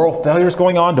people with moral failures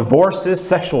going on, divorces,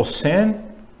 sexual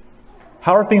sin.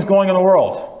 How are things going in the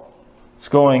world? It's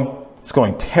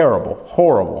going terrible,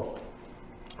 horrible.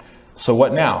 So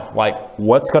what now? Like,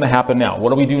 what's going to happen now?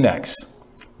 What do we do next?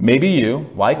 Maybe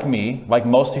you, like me, like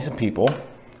most decent people,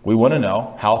 we want to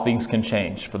know how things can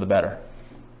change for the better.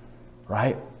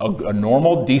 Right? A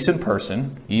normal, decent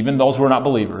person, even those who are not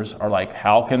believers, are like,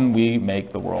 how can we make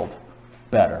the world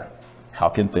better? How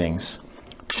can things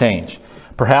change?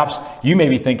 Perhaps you may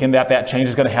be thinking that change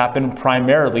is going to happen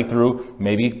primarily through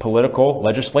maybe political,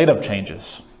 legislative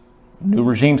changes, new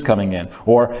regimes coming in,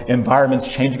 or environments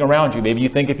changing around you. Maybe you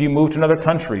think if you move to another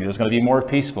country, there's going to be more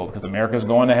peaceful because America's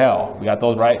going to hell. We got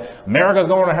those, right? America's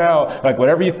going to hell. Like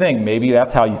whatever you think, maybe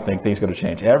that's how you think things are going to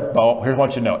change. Here's what I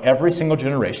want you to know. Every single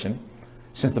generation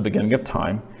since the beginning of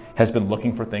time has been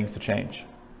looking for things to change.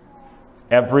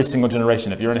 Every single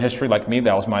generation. If you're in history like me,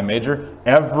 that was my major.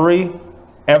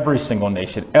 Every single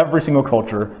nation, every single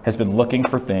culture has been looking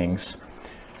for things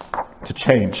to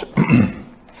change.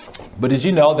 But did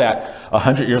you know that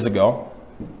 100 years ago,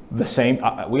 the same,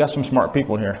 we got some smart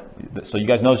people in here, so you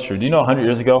guys know it's true. Do you know 100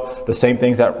 years ago, the same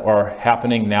things that are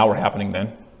happening now were happening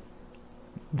then?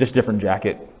 Just different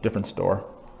jacket, different store,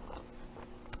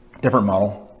 different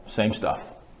model, same stuff.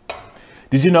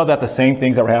 Did you know that the same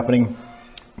things that were happening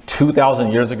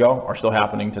 2,000 years ago are still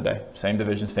happening today? Same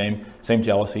division, same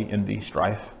jealousy, envy,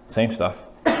 strife, same stuff.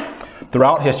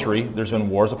 Throughout history, there's been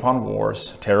wars upon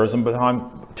wars, terrorism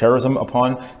upon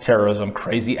terrorism,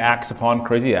 crazy acts upon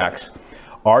crazy acts.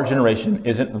 Our generation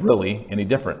isn't really any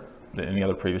different than any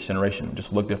other previous generation.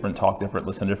 Just look different, talk different,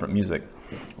 listen to different music.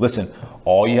 Listen,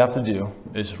 all you have to do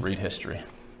is read history.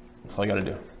 That's all you got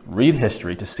to do. Read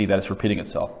history to see that it's repeating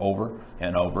itself over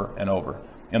and over and over.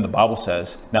 And the Bible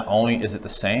says, not only is it the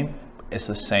same, it's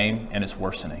the same and it's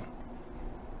worsening.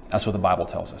 That's what the Bible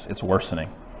tells us. It's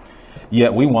worsening.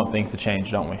 Yet we want things to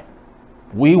change, don't we?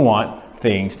 We want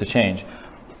things to change.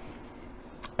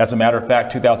 As a matter of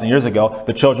fact, 2,000 years ago,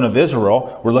 the children of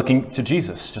Israel were looking to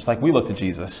Jesus, just like we look to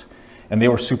Jesus. And they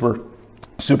were super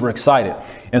excited.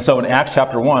 And so in Acts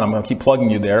chapter 1, I'm going to keep plugging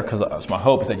you there because it's my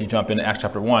hope is that you jump into Acts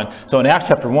chapter 1. So in Acts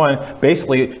chapter 1,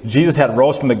 basically Jesus had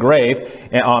rose from the grave,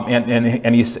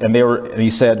 and he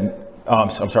said,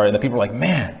 and the people were like,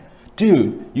 "Man,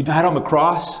 dude, you died on the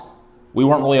cross. We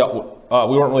weren't really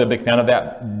a big fan of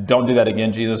that. Don't do that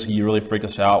again, Jesus. You really freaked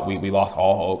us out. We lost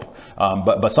all hope.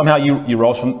 But somehow you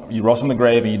rose from the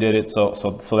grave and you did it. So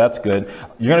that's good.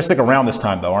 You're going to stick around this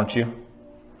time though, aren't you?"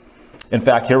 In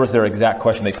fact, here was their exact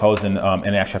question they posed in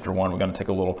Acts chapter 1. We're going to take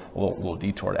a little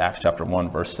detour to Acts chapter 1,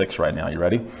 verse 6 right now. You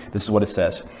ready? This is what it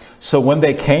says. So when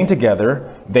they came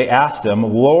together, they asked him,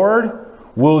 "Lord,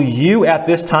 will you at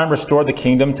this time restore the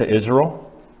kingdom to Israel?"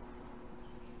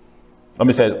 Let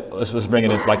me say, let's bring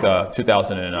it into like a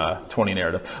 2020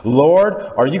 narrative.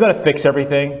 Lord, are you going to fix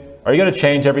everything? Are you going to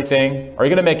change everything? Are you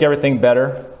going to make everything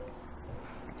better?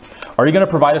 Are you going to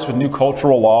provide us with new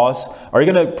cultural laws? Are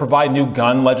you going to provide new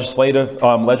gun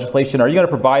legislation? Are you going to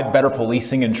provide better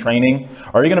policing and training?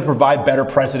 Are you going to provide better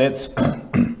presidents?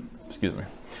 Excuse me.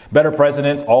 Better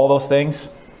presidents, all those things?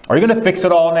 Are you going to fix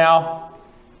it all now?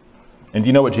 And do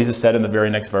you know what Jesus said in the very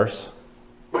next verse?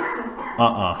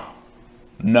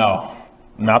 No,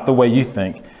 not the way you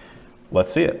think.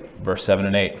 Let's see it. Verse 7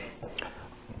 and 8.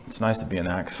 It's nice to be in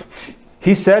Acts.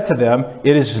 He said to them,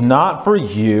 "It is not for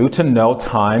you to know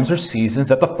times or seasons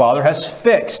that the Father has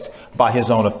fixed by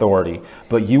his own authority,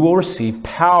 but you will receive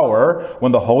power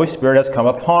when the Holy Spirit has come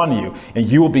upon you, and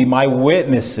you will be my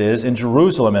witnesses in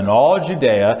Jerusalem and all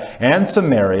Judea and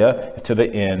Samaria to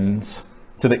the end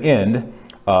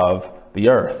of the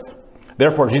earth.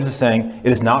 Therefore, Jesus is saying,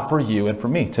 it is not for you and for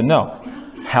me to know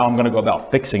how I'm going to go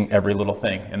about fixing every little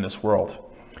thing in this world.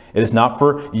 It is not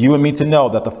for you and me to know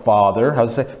that the Father,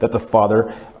 that the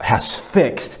Father has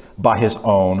fixed by his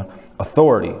own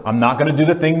authority. I'm not going to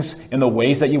do the things in the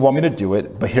ways that you want me to do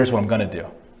it, but here's what I'm going to do.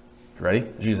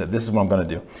 Ready? Jesus said, this is what I'm going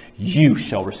to do. You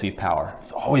shall receive power.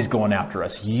 It's always going after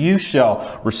us. You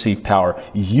shall receive power.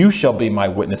 You shall be my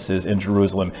witnesses in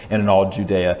Jerusalem and in all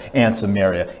Judea and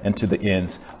Samaria and to the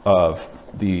ends of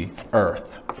the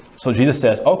earth. So Jesus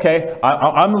says, okay,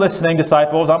 I'm listening,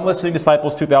 disciples. I'm listening,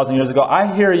 disciples 2,000 years ago.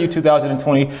 I hear you,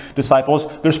 2020 disciples.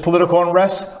 There's political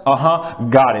unrest.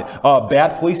 Got it.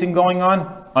 Bad policing going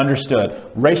on.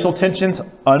 Understood. Racial tensions.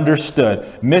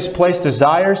 Understood. Misplaced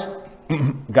desires.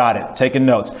 Got it. Taking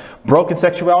notes. Broken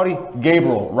sexuality.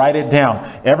 Gabriel, write it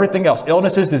down. Everything else.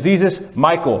 Illnesses, diseases.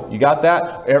 Michael, you got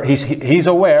that? He's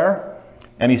aware.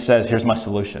 And he says, here's my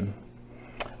solution.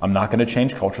 I'm not going to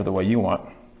change culture the way you want,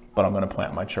 but I'm going to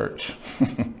plant my church.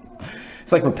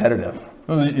 It's like repetitive.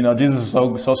 You know, Jesus is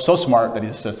so smart that he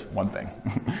just says one thing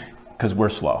because we're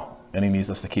slow and he needs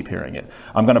us to keep hearing it.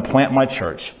 I'm going to plant my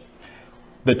church.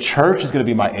 The church is going to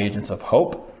be my agents of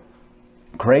hope,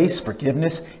 grace,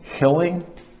 forgiveness, healing.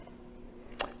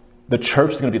 The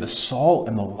church is going to be the salt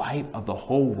and the light of the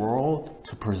whole world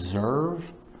to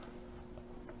preserve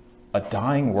a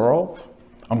dying world.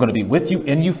 I'm going to be with you,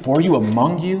 in you, for you,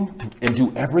 among you, and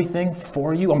do everything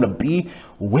for you. I'm going to be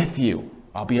with you.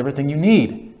 I'll be everything you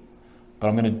need, but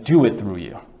I'm going to do it through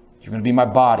you. You're going to be my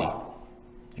body.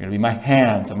 You're going to be my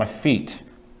hands and my feet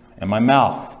and my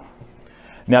mouth.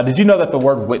 Now, did you know that the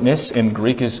word witness in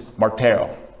Greek is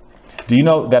martero? Do you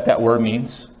know that that word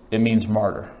means? It means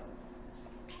martyr.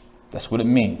 That's what it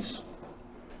means.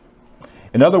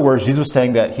 In other words, Jesus was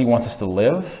saying that he wants us to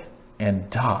live and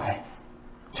die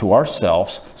to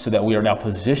ourselves so that we are now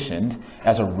positioned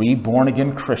as a reborn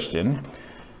again Christian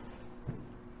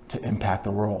to impact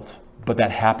the world. But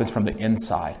that happens from the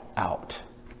inside out.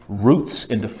 Roots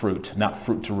into fruit, not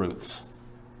fruit to roots.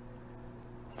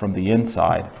 From the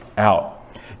inside out.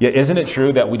 Yet isn't it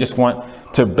true that we just want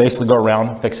to basically go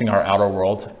around fixing our outer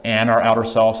world and our outer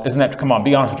selves? Isn't that, come on,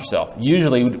 be honest with yourself.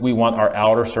 Usually we want our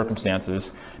outer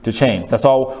circumstances to change. That's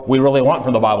all we really want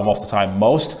from the Bible most of the time.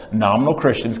 Most nominal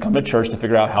Christians come to church to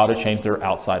figure out how to change their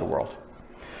outside world.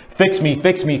 Fix me,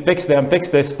 fix them, fix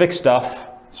this, fix stuff.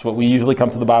 That's what we usually come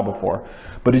to the Bible for.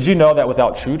 But did you know that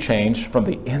without true change from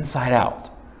the inside out,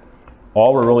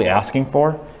 all we're really asking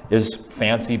for is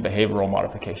fancy behavioral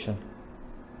modification?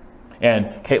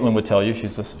 And Caitlin would tell you,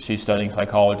 she's studying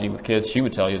psychology with kids, she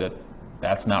would tell you that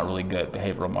that's not really good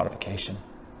behavioral modification.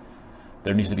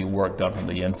 There needs to be work done from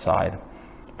the inside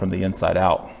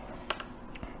out.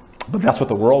 But that's what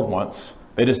the world wants.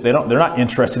 They're not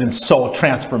interested in soul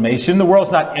transformation. The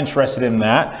world's not interested in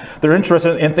that. They're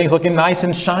interested in things looking nice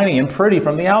and shiny and pretty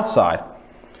from the outside.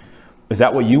 Is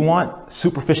that what you want?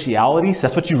 Superficialities?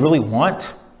 That's what you really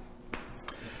want?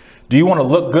 Do you want to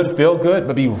look good, feel good,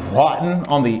 but be rotten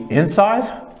on the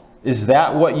inside? Is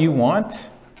that what you want?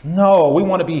 No, we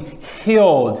want to be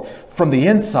healed from the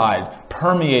inside,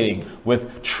 permeating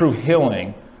with true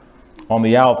healing on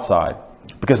the outside.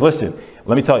 Because listen,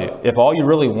 let me tell you, if all you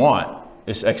really want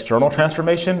is external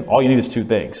transformation, all you need is two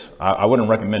things. I wouldn't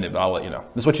recommend it, but I'll let you know.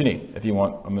 This is what you need if you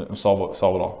want. I'm going to solve it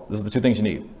all. This is the two things you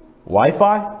need.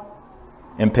 Wi-Fi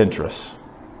and Pinterest.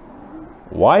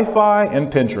 Wi-Fi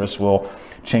and Pinterest will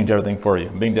change everything for you.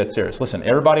 I'm being dead serious. Listen,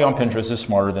 everybody on Pinterest is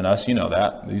smarter than us. You know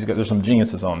that. There's some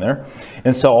geniuses on there.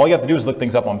 And so all you have to do is look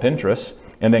things up on Pinterest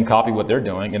and then copy what they're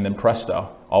doing, and then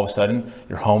presto, all of a sudden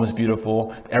your home is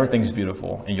beautiful, everything's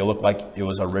beautiful, and you'll look like it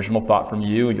was original thought from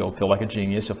you, and you'll feel like a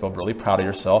genius, you'll feel really proud of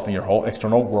yourself, and your whole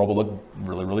external world will look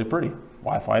really, really pretty.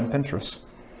 Wi-Fi and Pinterest.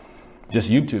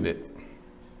 Just YouTube it.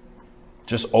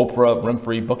 Just Oprah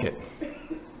Winfrey book it.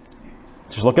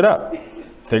 Just look it up.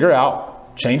 Figure it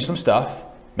out. Change some stuff.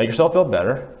 Make yourself feel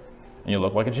better, and you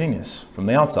look like a genius from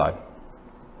the outside.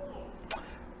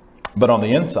 But on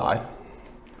the inside,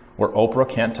 where Oprah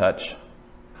can't touch,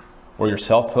 where your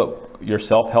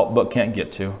self-help book can't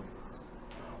get to,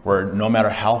 where no matter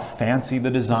how fancy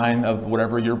the design of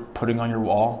whatever you're putting on your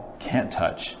wall can't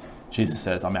touch, Jesus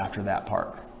says, I'm after that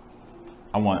part.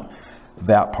 I want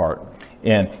that part.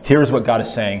 And here's what God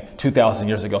is saying 2,000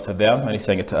 years ago to them, and he's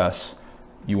saying it to us.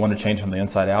 You want to change from the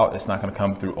inside out? It's not going to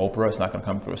come through Oprah. It's not going to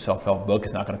come through a self-help book.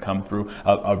 It's not going to come through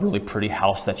a really pretty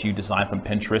house that you designed from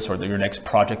Pinterest or your next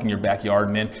project in your backyard,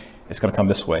 man. It's going to come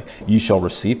this way. You shall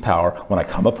receive power when I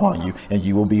come upon you, and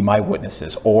you will be my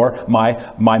witnesses, or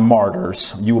my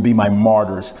martyrs. You will be my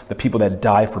martyrs, the people that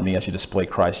die for me as you display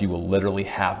Christ. You will literally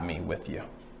have me with you.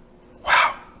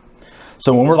 Wow.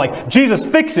 So when we're like, Jesus,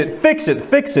 fix it, fix it,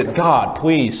 fix it. God,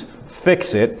 please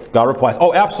fix it. God replies,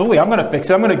 oh, absolutely. I'm going to fix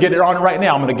it. I'm going to get it on right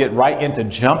now. I'm going to get right into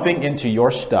jumping into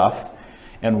your stuff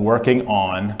and working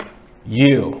on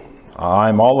you.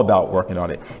 I'm all about working on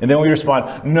it. And then we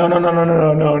respond, no,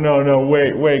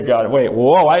 wait, God, wait.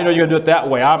 Whoa, I didn't know you were going to do it that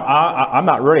way. I'm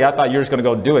not ready. I thought you were just going to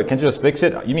go do it. Can't you just fix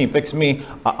it? You mean fix me?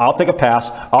 I'll take a pass.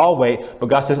 I'll wait. But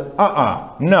God says,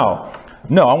 no,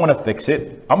 I want to fix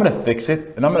it. I'm going to fix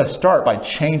it. And I'm going to start by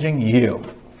changing you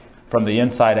from the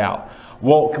inside out.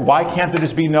 Well, why can't there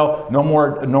just be no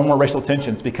more racial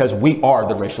tensions? Because we are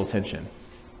the racial tension.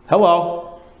 Hello.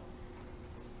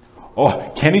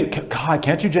 Oh, can't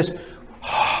you just,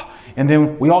 and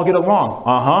then we all get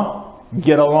along.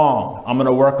 Get along. I'm going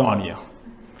to work on you.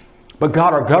 But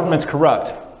God, our government's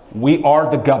corrupt. We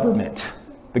are the government.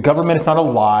 The government is not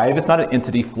alive. It's not an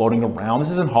entity floating around.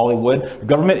 This isn't Hollywood. The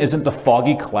government isn't the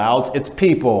foggy clouds. It's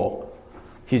people.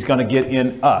 He's going to get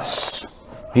in us.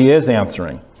 He is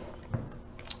answering.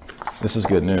 This is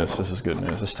good news. This is good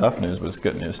news. It's tough news, but it's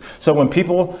good news. So when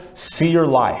people see your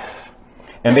life,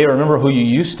 and they remember who you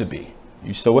used to be.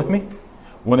 You still with me?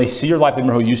 When they see your life, they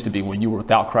remember who you used to be. When you were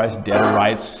without Christ, dead to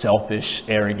rights, selfish,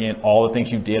 arrogant, all the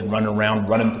things you did,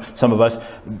 running, some of us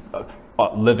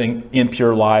living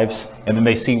impure lives. And then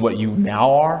they see what you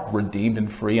now are, redeemed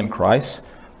and free in Christ.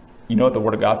 You know what the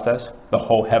Word of God says? The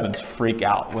whole heavens freak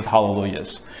out with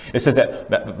hallelujahs. It says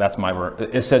that's my word.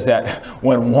 It says that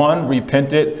when one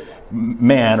repentant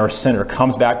man or sinner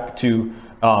comes back to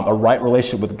a right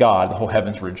relationship with God, the whole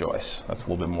heavens rejoice. That's a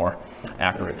little bit more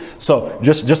accurate. So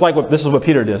just like this is what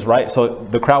Peter does, right? So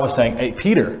the crowd was saying, hey,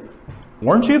 Peter,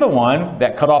 weren't you the one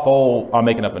that cut off I'm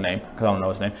making up a name because I don't know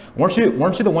his name. Weren't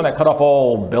you the one that cut off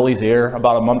old Billy's ear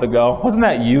about a month ago? Wasn't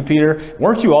that you, Peter?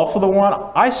 Weren't you also the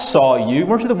one? I saw you.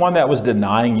 Weren't you the one that was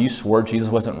denying you swore Jesus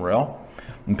wasn't real?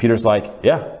 And Peter's like,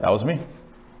 yeah, that was me.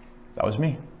 That was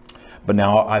me. But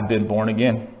now I've been born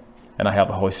again and I have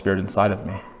the Holy Spirit inside of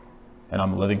me. And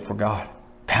I'm living for God.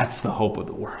 That's the hope of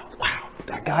the world. Wow.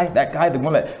 That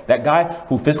guy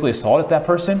who physically assaulted that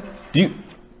person.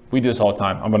 We do this all the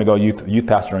time. I'm going to go youth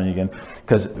pastor on you again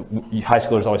because high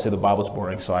schoolers always say the Bible's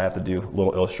boring, so I have to do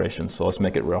little illustrations. So let's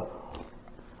make it real.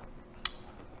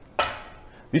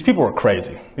 These people were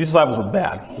crazy. These disciples were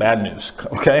bad news.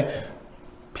 Okay,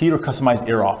 Peter cut somebody's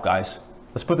ear off, guys.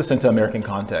 Let's put this into American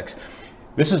context.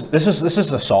 This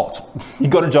is assault. You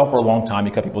go to jail for a long time.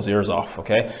 You cut people's ears off.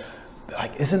 Okay.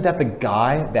 Like, isn't that the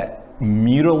guy that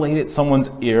mutilated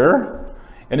someone's ear?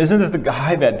 And isn't this the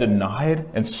guy that denied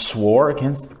and swore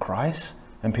against Christ?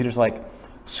 And Peter's like,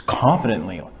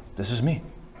 confidently, this is me.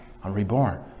 I'm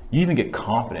reborn. You even get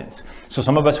confidence. So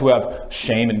some of us who have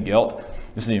shame and guilt,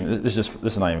 this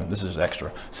is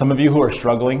extra. Some of you who are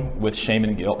struggling with shame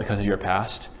and guilt because of your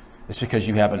past, it's because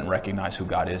you haven't recognized who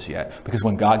God is yet. Because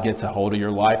when God gets a hold of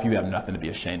your life, you have nothing to be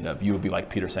ashamed of. You would be like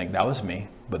Peter saying, that was me,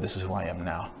 but this is who I am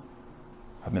now.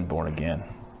 I've been born again.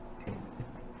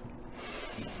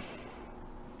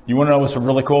 You want to know what's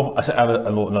really cool? I have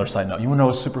another side note. You want to know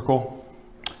what's super cool?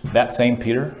 That same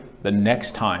Peter, the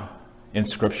next time in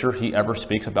Scripture he ever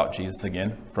speaks about Jesus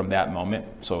again from that moment.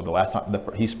 So the last time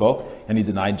he spoke and he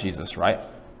denied Jesus, right?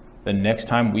 The next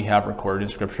time we have recorded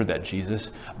in Scripture that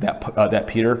that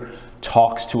Peter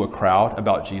talks to a crowd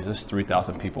about Jesus,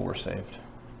 3,000 people were saved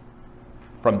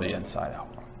from the inside out.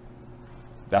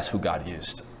 That's who God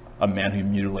used. A man who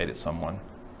mutilated someone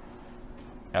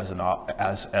as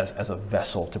a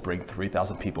vessel to bring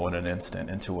 3,000 people in an instant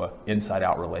into an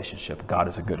inside-out relationship. God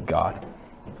is a good God.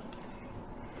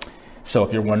 So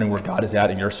if you're wondering where God is at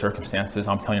in your circumstances,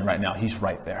 I'm telling you right now, he's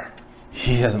right there.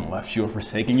 He hasn't left you or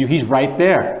forsaken you. He's right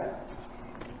there.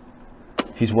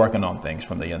 He's working on things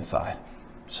from the inside.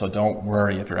 So don't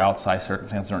worry if your outside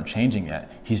circumstances aren't changing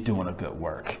yet. He's doing a good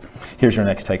work. Here's your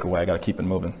next takeaway. I got to keep it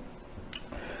moving.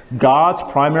 God's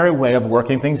primary way of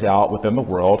working things out within the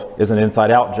world is an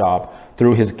inside-out job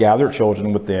through his gathered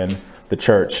children within the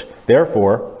church.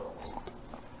 Therefore,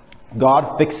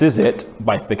 God fixes it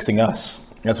by fixing us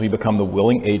as we become the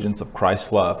willing agents of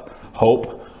Christ's love,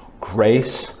 hope,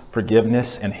 grace,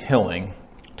 forgiveness, and healing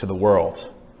to the world.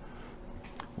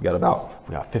 We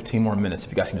got 15 more minutes. If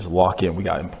you guys can just lock in, we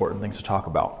got important things to talk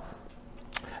about.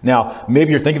 Now,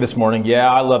 maybe you're thinking this morning,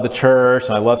 yeah, I love the church,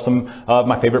 and I love some of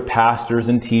my favorite pastors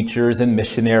and teachers and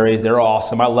missionaries. They're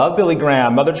awesome. I love Billy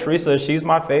Graham. Mother Teresa, she's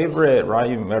my favorite,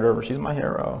 right? Whatever, she's my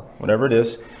hero, whatever it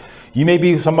is. You may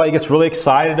be somebody who gets really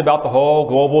excited about the whole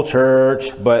global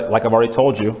church, but like I've already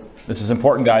told you, This is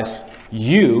important, guys.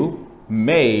 You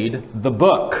made the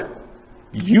book.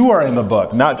 You are in the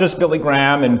book, not just Billy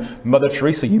Graham and Mother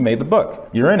Teresa. You made the book.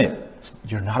 You're in it.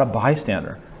 You're not a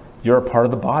bystander. You're a part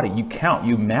of the body. You count.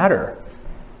 You matter.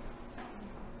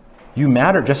 You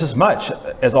matter just as much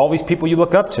as all these people you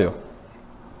look up to.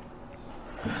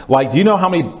 Like, do you know how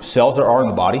many cells there are in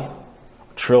the body?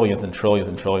 Trillions and trillions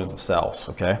and trillions of cells,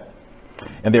 okay?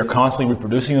 And they're constantly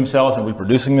reproducing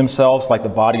themselves like the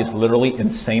body is literally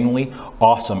insanely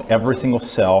awesome. Every single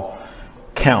cell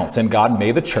counts. And God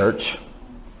made the church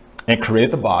and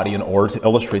created the body in order to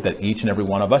illustrate that each and every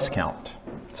one of us count.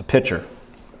 It's a picture.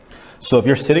 So if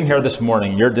you're sitting here this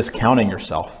morning, you're discounting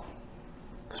yourself.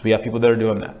 Because we have people that are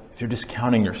doing that. If you're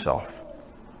discounting yourself,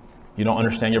 you don't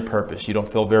understand your purpose. You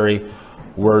don't feel very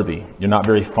worthy. You're not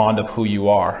very fond of who you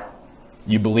are.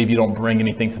 You believe you don't bring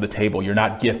anything to the table. You're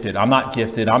not gifted. I'm not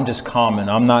gifted. I'm just common.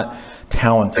 I'm not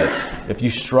talented. If you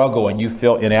struggle and you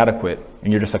feel inadequate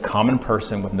and you're just a common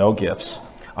person with no gifts,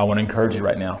 I want to encourage you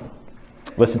right now.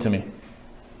 Listen to me.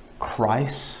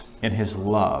 Christ in his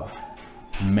love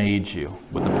made you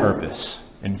with a purpose,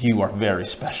 and you are very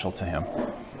special to him.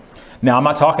 Now, I'm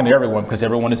not talking to everyone because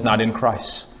everyone is not in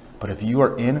Christ. But if you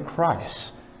are in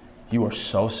Christ, you are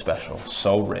so special,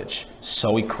 so rich,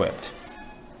 so equipped.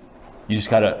 You just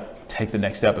got to take the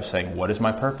next step of saying, what is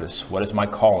my purpose? What is my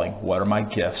calling? What are my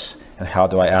gifts? And how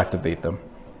do I activate them?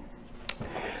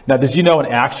 Now, did you know in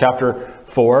Acts chapter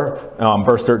 4,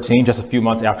 verse 13, just a few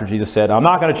months after Jesus said, I'm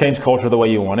not going to change culture the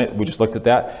way you want it. We just looked at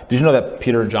that. Did you know that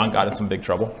Peter and John got in some big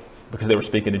trouble because they were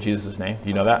speaking in Jesus' name? Do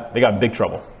you know that? They got in big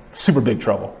trouble. Super big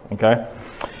trouble, okay?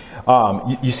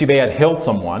 You see, they had healed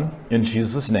someone in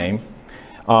Jesus' name,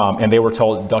 and they were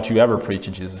told, don't you ever preach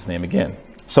in Jesus' name again.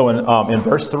 So in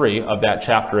verse 3 of that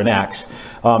chapter in Acts,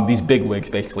 these bigwigs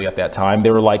basically at that time,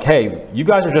 they were like, hey, you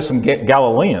guys are just some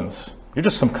Galileans. You're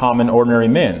just some common, ordinary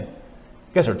men.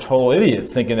 You guys are total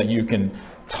idiots thinking that you can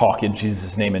talk in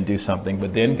Jesus' name and do something.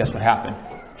 But then guess what happened?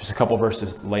 Just a couple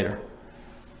verses later,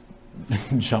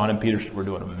 John and Peter were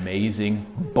doing amazing,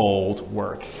 bold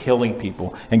work, healing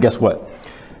people. And guess what?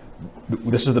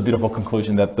 This is the beautiful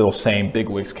conclusion that those same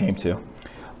bigwigs came to.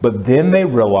 But then they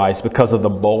realized because of the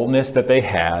boldness that they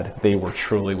had, they were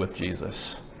truly with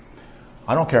Jesus.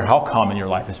 I don't care how common your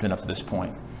life has been up to this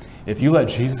point. If you let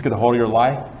Jesus get a hold of your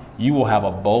life, you will have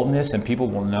a boldness and people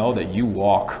will know that you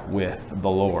walk with the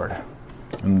Lord.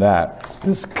 And that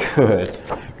is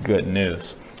good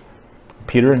news.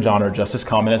 Peter and John are just as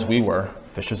common as we were,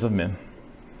 fishers of men.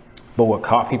 But what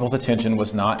caught people's attention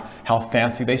was not how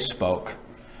fancy they spoke,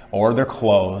 or their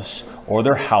clothes, or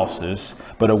their houses,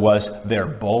 but it was their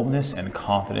boldness and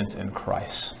confidence in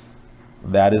Christ.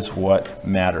 That is what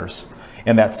matters.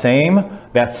 And that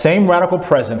same radical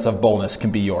presence of boldness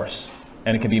can be yours,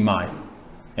 and it can be mine.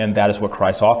 And that is what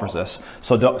Christ offers us.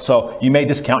 So you may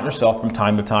discount yourself from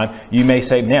time to time. You may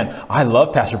say, man, I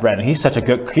love Pastor Brandon. He's a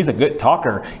good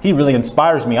talker. He really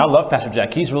inspires me. I love Pastor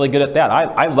Jack. He's really good at that.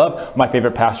 I love my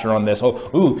favorite pastor on this.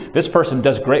 This person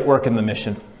does great work in the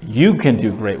missions. You can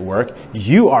do great work.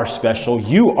 You are special.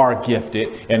 You are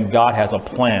gifted. And God has a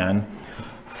plan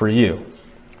for you.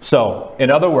 So,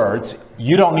 in other words,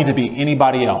 you don't need to be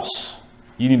anybody else.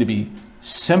 You need to be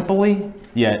simply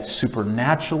yet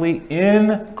supernaturally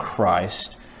in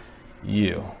Christ.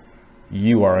 You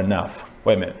are enough.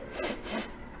 Wait a minute.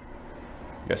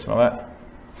 You guys smell that?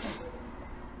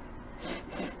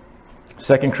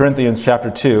 2 Corinthians chapter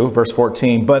 2, verse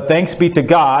 14. But thanks be to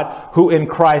God, who in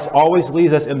Christ always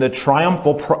leads us in the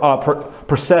triumphal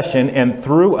procession, and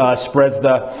through us spreads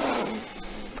the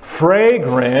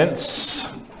fragrance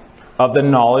of the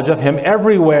knowledge of him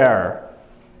everywhere.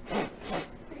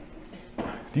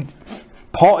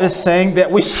 Paul is saying that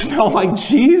we smell like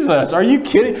Jesus. Are you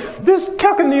kidding?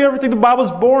 How can you ever think the Bible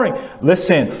is boring?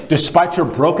 Listen, despite your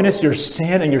brokenness, your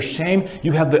sin, and your shame,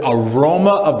 you have the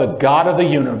aroma of the God of the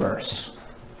universe.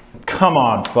 Come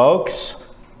on, folks.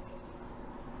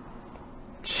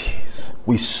 Jeez,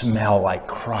 we smell like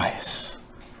Christ.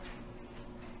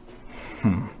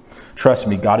 Trust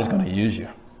me, God is going to use you.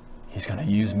 He's going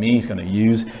to use me. He's going to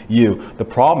use you. The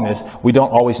problem is we don't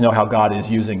always know how God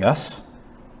is using us.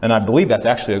 And I believe that's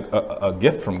actually a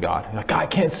gift from God. You're like, I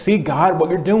can't see, God, what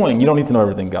you're doing. You don't need to know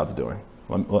everything God's doing.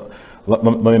 Let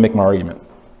me make my argument.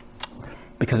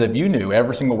 Because if you knew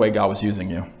every single way God was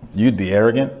using you, you'd be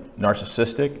arrogant,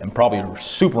 narcissistic, and probably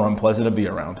super unpleasant to be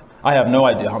around. I have no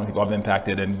idea how many people I've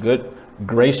impacted, and good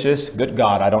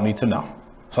God, I don't need to know.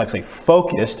 So I say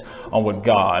focused on what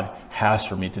God has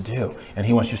for me to do. And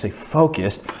he wants you to stay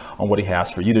focused on what he has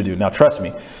for you to do. Now, trust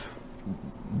me,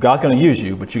 God's going to use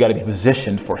you, but you got to be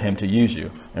positioned for him to use you.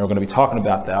 And we're going to be talking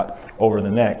about that over the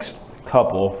next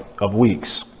couple of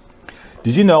weeks.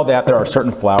 Did you know that there are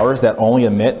certain flowers that only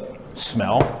emit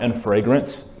smell and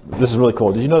fragrance? This is really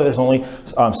cool. Did you know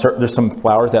that there's some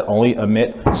flowers that only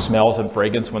emit smells and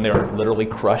fragrance when they are literally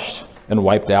crushed and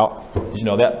wiped out? Did you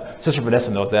know that? Sister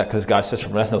Vanessa knows that because, guys, Sister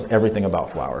Vanessa knows everything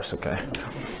about flowers, okay?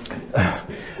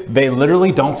 They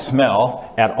literally don't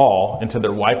smell at all until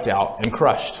they're wiped out and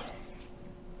crushed.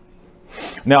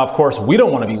 Now, of course, we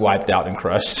don't want to be wiped out and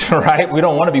crushed, right? We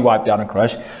don't want to be wiped out and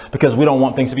crushed because we don't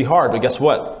want things to be hard. But guess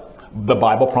what? The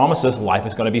Bible promises life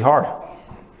is going to be hard.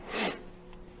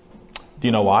 Do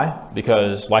you know why?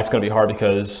 Because life's going to be hard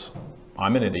because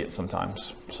I'm an idiot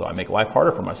sometimes. So I make life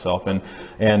harder for myself.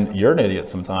 And you're an idiot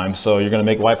sometimes. So you're going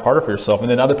to make life harder for yourself. And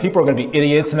then other people are going to be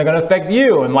idiots and they're going to affect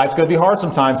you. And life's going to be hard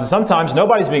sometimes. And sometimes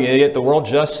nobody's being an idiot. The world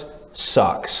just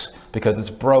sucks because it's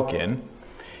broken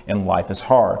and life is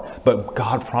hard. But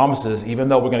God promises, even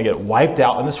though we're going to get wiped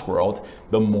out in this world,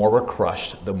 the more we're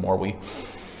crushed, the more we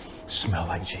smell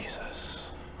like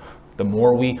Jesus. The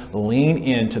more we lean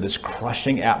into this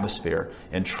crushing atmosphere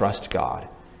and trust God,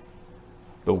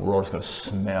 the world is going to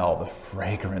smell the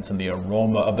fragrance and the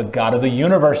aroma of the God of the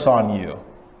universe on you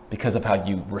because of how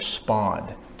you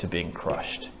respond to being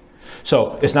crushed.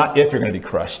 So it's not if you're going to be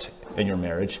crushed in your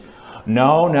marriage.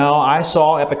 No, I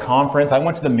saw at the conference, I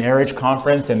went to the marriage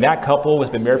conference, and that couple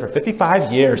has been married for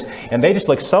 55 years, and they just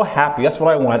look so happy. That's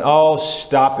what I want. Oh,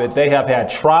 stop it. They have had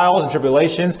trials and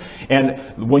tribulations, and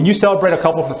when you celebrate a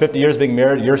couple for 50 years being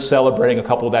married, you're celebrating a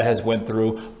couple that has went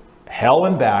through hell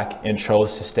and back and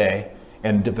chose to stay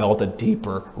and developed a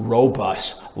deeper,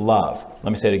 robust love.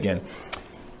 Let me say it again.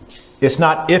 It's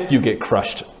not if you get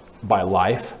crushed by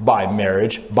life, by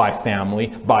marriage, by family,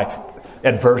 by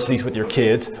adversities with your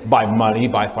kids, by money,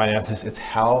 by finances. It's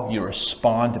how you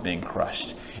respond to being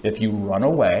crushed. If you run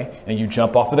away and you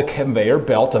jump off of the conveyor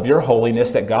belt of your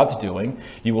holiness that God's doing,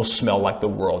 you will smell like the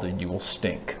world and you will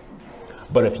stink.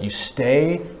 But if you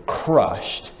stay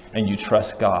crushed and you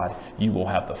trust God, you will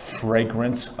have the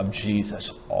fragrance of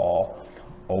Jesus all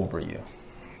over you.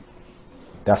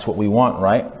 That's what we want,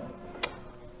 right?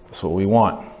 That's what we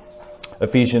want.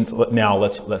 Ephesians, now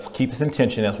let's keep this in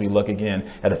tension as we look again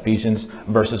at Ephesians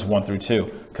verses 1 through 2,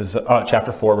 because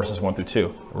chapter 4 verses 1 through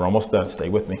 2. We're almost done. Stay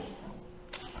with me.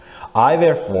 I,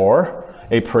 therefore,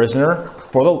 a prisoner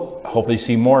for the, hopefully you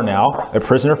see more now, a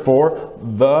prisoner for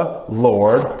the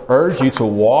Lord, urge you to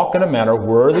walk in a manner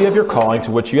worthy of your calling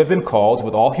to which you have been called,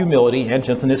 with all humility and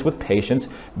gentleness, with patience,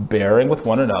 bearing with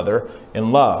one another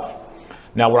in love.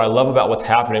 Now, what I love about what's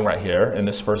happening right here in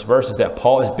this first verse is that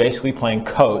Paul is basically playing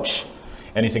coach,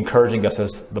 and he's encouraging us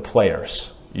as the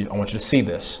players. I want you to see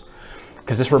this,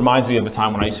 because this reminds me of a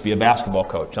time when I used to be a basketball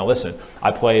coach. Now listen,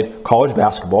 I played college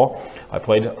basketball. I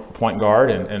played point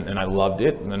guard, and I loved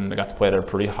it. And then I got to play at a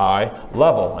pretty high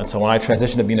level. And so when I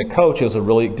transitioned to being a coach, it was a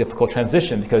really difficult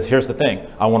transition, because here's the thing.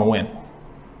 I want to win.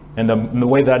 And the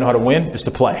way that I know how to win is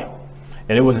to play.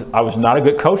 And I was not a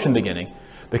good coach in the beginning,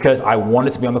 because I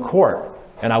wanted to be on the court.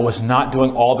 And I was not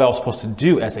doing all that I was supposed to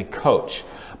do as a coach.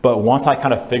 But once I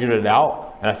kind of figured it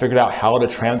out, and I figured out how to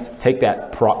take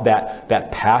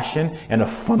that passion and to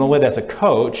funnel it as a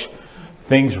coach,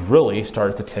 things really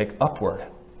started to take upward.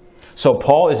 So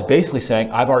Paul is basically saying,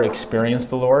 I've already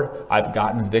experienced the Lord. I've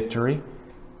gotten victory.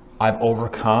 I've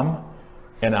overcome.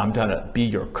 And I'm going to be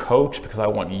your coach because I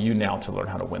want you now to learn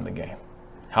how to win the game.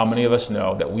 How many of us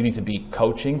know that we need to be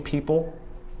coaching people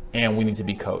and we need to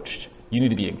be coached? You need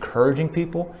to be encouraging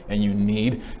people and you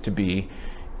need to be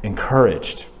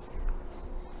encouraged.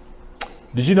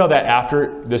 Did you know that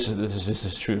after, this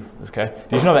is true, okay?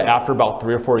 Did you know that after about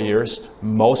 3 or 4 years,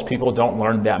 most people don't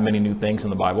learn that many new things in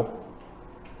the Bible?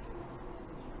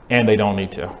 And they don't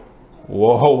need to.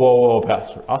 Whoa,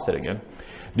 Pastor. I'll say it again.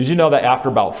 Did you know that after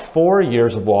about 4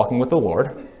 years of walking with the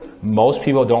Lord, most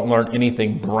people don't learn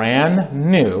anything brand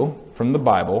new from the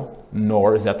Bible,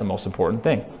 nor is that the most important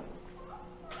thing?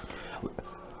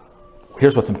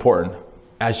 Here's what's important.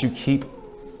 As you keep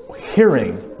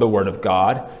hearing the Word of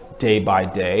God, day by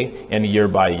day and year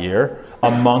by year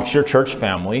amongst your church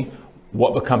family,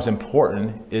 what becomes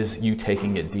important is you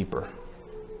taking it deeper.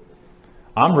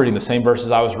 I'm reading the same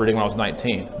verses I was reading when I was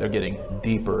 19. They're getting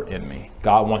deeper in me.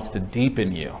 God wants to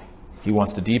deepen you. He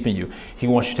wants to deepen you. He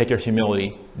wants you to take your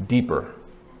humility deeper.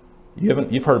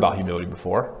 You've heard about humility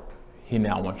before. He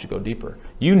now wants you to go deeper.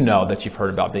 You know that you've heard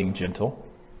about being gentle,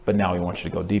 but now he wants you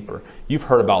to go deeper. You've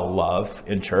heard about love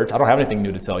in church. I don't have anything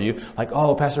new to tell you.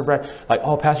 Pastor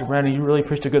Brandon, you really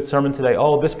preached a good sermon today.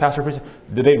 Oh, this pastor preached.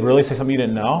 Did they really say something you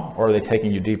didn't know? Or are they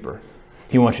taking you deeper?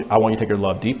 I want you to take your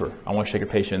love deeper. I want you to take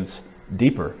your patience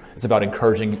deeper. It's about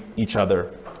encouraging each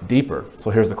other deeper. So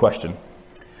here's the question.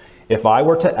 If I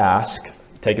were to ask,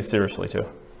 take it seriously too.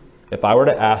 If I were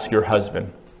to ask your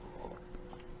husband,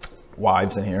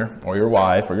 wives in here, or your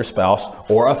wife, or your spouse,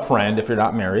 or a friend if you're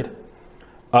not married,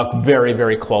 a very,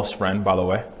 very close friend, by the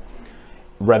way,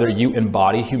 whether you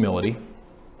embody humility,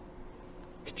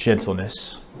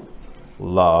 gentleness,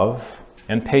 love,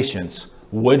 and patience,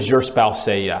 would your spouse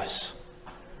say yes?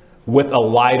 With a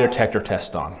lie detector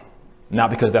test on. Not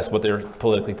because that's what they're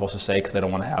politically supposed to say because they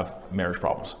don't want to have marriage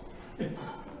problems.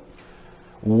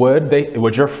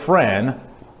 Would your friend,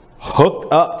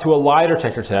 hooked up to a lie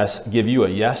detector test, give you a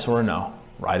yes or a no?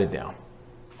 Write it down.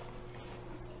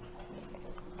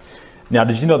 Now,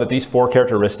 did you know that these 4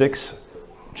 characteristics,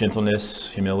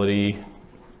 gentleness, humility,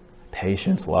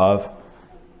 patience, love,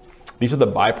 these are the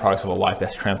byproducts of a life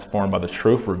that's transformed by the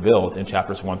truth revealed in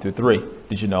chapters 1 through 3.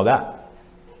 Did you know that?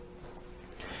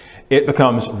 It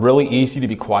becomes really easy to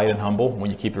be quiet and humble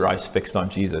when you keep your eyes fixed on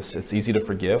Jesus. It's easy to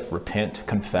forgive, repent,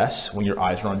 confess when your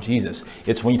eyes are on Jesus.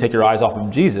 It's when you take your eyes off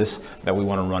of Jesus that we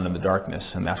want to run in the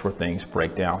darkness, and that's where things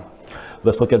break down.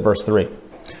 Let's look at verse 3.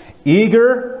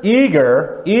 Eager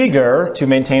to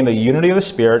maintain the unity of the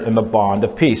Spirit and the bond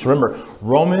of peace. Remember,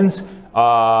 Romans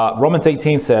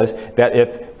 18 says that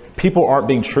if people aren't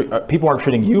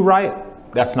treating you right,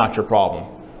 that's not your problem.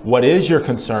 What is your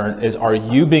concern is, are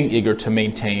you being eager to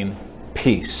maintain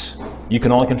peace? You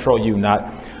can only control you,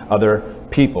 not other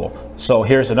people. So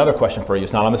here's another question for you.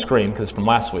 It's not on the screen because it's from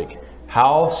last week.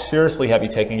 How seriously have you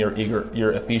taken your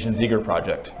Ephesians Eager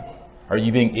project? Are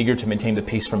you being eager to maintain the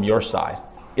peace from your side,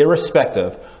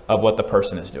 irrespective of what the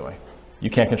person is doing? You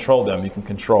can't control them. You can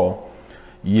control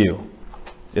you.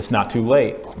 It's not too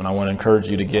late, and I want to encourage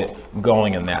you to get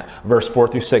going in that. Verse 4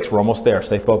 through 6, we're almost there.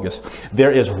 Stay focused. There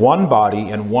is one body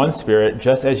and one Spirit,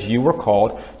 just as you were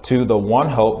called to the one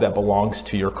hope that belongs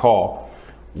to your call.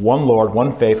 One Lord,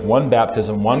 one faith, one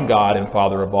baptism, one God and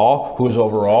Father of all, who is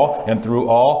over all and through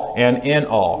all and in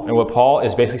all. And what Paul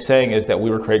is basically saying is that we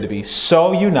were created to be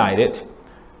so united,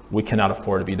 we cannot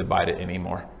afford to be divided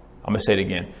anymore. I'm going to say it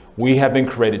again. We have been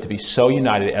created to be so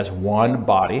united as one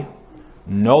body.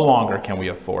 No longer can we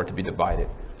afford to be divided.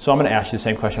 So I'm going to ask you the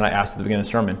same question I asked at the beginning of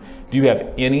the sermon. Do you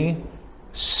have any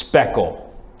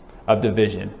speckle of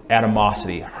division,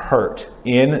 animosity, hurt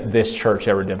in this church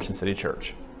at Redemption City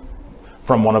Church?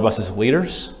 From one of us as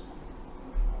leaders?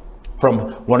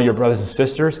 From one of your brothers and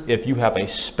sisters? If you have a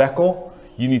speckle,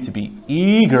 you need to be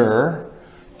eager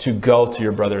to go to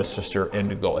your brother or sister and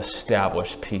to go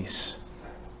establish peace.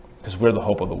 Because we're the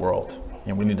hope of the world,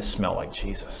 and we need to smell like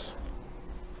Jesus.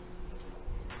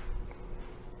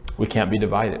 We can't be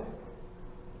divided.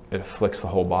 It afflicts the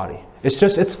whole body.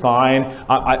 It's fine.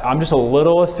 I'm just a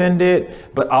little offended,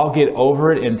 but I'll get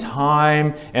over it in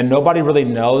time. And nobody really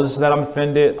knows that I'm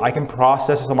offended. I can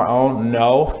process this on my own.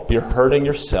 No, you're hurting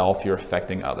yourself. You're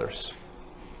affecting others.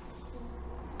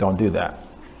 Don't do that.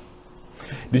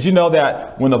 Did you know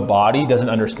that when the body doesn't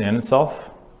understand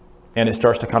itself and it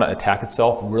starts to kind of attack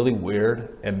itself, really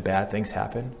weird and bad things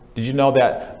happen? Did you know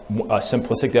that a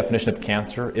simplistic definition of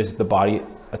cancer is the body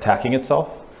attacking itself?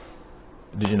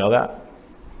 Did you know that?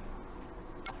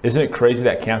 Isn't it crazy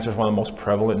that cancer is one of the most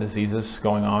prevalent diseases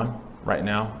going on right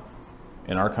now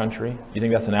in our country? You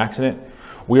think that's an accident?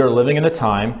 We are living in a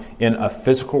time, in a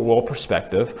physical world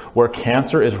perspective, where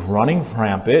cancer is running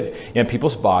rampant in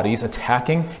people's bodies,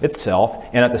 attacking itself.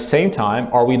 And at the same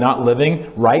time, are we not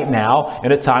living right now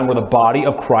in a time where the body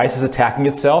of Christ is attacking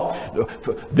itself?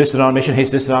 This denomination hates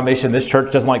this denomination. This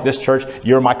church doesn't like this church.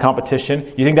 You're my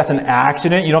competition. You think that's an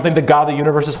accident? You don't think the God of the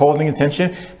universe is holding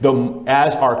attention?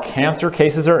 As our cancer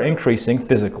cases are increasing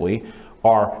physically,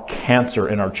 our cancer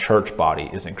in our church body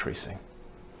is increasing.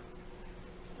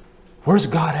 Where's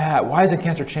God at? Why isn't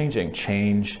cancer changing?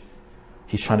 Change.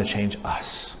 He's trying to change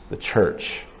us, the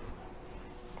church.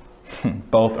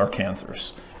 Both are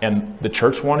cancers. And the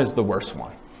church one is the worst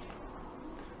one.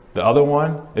 The other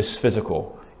one is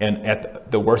physical. And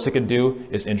the worst it can do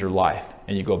is end your life.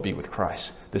 And you go be with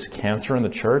Christ. This cancer in the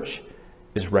church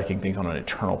is wrecking things on an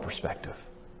eternal perspective.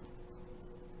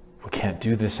 We can't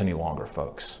do this any longer,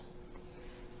 folks.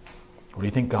 What do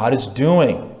you think God is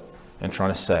doing and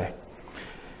trying to say?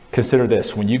 Consider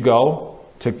this. When you go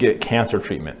to get cancer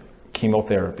treatment,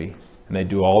 chemotherapy, and they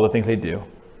do all the things they do,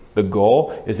 the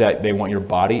goal is that they want your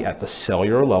body at the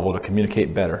cellular level to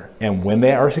communicate better. And when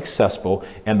they are successful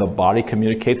and the body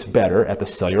communicates better at the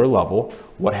cellular level,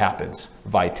 what happens?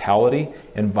 Vitality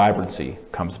and vibrancy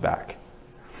comes back.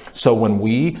 So when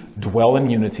we dwell in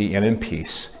unity and in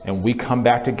peace, and we come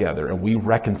back together and we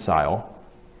reconcile,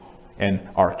 and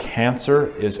our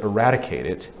cancer is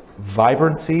eradicated,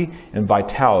 vibrancy and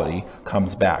vitality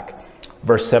comes back.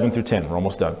 Verse 7 through 10, we're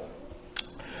almost done.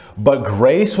 But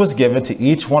grace was given to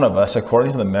each one of us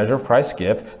according to the measure of Christ's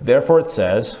gift. Therefore it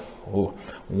says,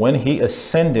 When he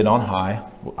ascended on high,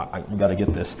 we got to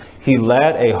get this. He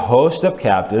led a host of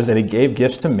captives and he gave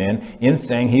gifts to men. In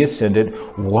saying he ascended,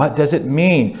 what does it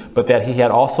mean? But that he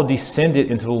had also descended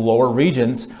into the lower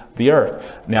regions, the earth.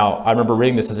 Now, I remember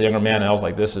reading this as a younger man and I was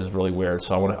like, this is really weird.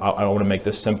 So I want to make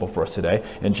this simple for us today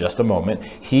in just a moment.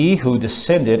 He who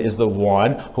descended is the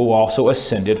one who also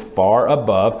ascended far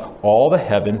above all the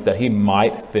heavens that he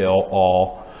might fill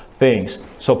all things.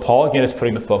 So Paul again is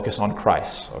putting the focus on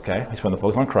Christ. Okay, he's putting the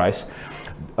focus on Christ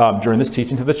during this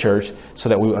teaching to the church, so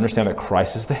that we would understand that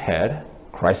Christ is the head.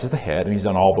 Christ is the head, and he's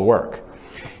done all the work.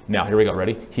 Now here we go.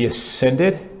 Ready? He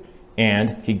ascended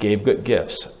and he gave good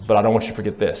gifts. But I don't want you to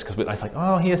forget this, because I was like,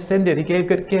 oh, he ascended, he gave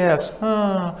good gifts.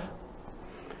 But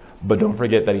don't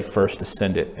forget that he first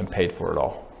ascended and paid for it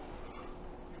all.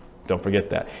 Don't forget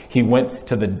that. He went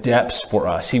to the depths for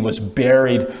us. He was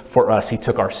buried for us. He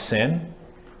took our sin.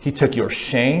 He took your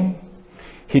shame.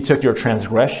 He took your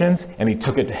transgressions, and he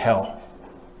took it to hell.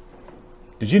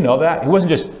 Did you know that?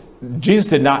 Jesus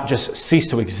did not just cease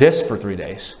to exist for 3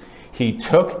 days. He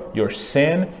took your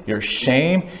sin, your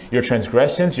shame, your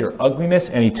transgressions, your ugliness,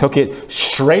 and he took it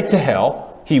straight to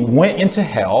hell. He went into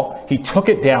hell. He took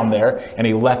it down there, and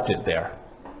he left it there.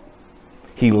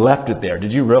 He left it there.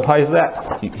 Did you realize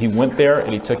that? He went there,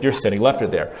 and he took your sin. He left it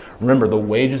there. Remember, the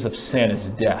wages of sin is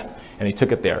death. And he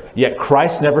took it there. Yet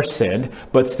Christ never sinned,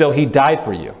 but still he died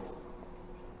for you.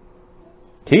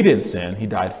 He didn't sin. He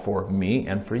died for me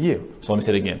and for you. So let me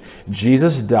say it again.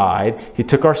 Jesus died. He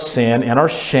took our sin and our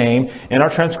shame and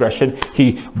our transgression.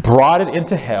 He brought it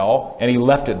into hell and he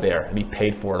left it there and he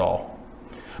paid for it all.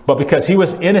 But because he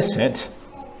was innocent,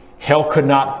 hell could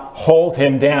not hold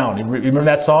him down. You remember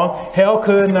that song? Hell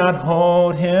could not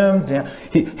hold him down.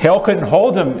 Hell couldn't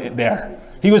hold him there.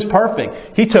 He was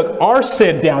perfect. He took our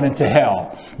sin down into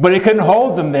hell, but it couldn't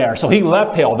hold them there. So he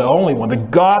left hell, the only one. The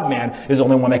God-man is the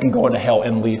only one that can go into hell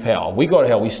and leave hell. We go to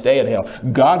hell, we stay in hell.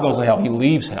 God goes to hell, he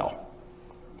leaves hell.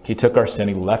 He took our sin,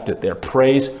 he left it there.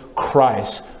 Praise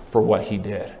Christ for what he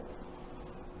did.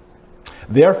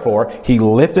 Therefore, he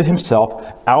lifted himself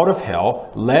out of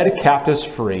hell, led captives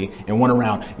free, and went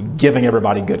around giving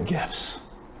everybody good gifts.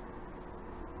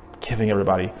 Giving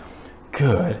everybody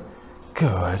good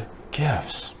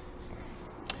gifts.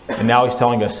 And now he's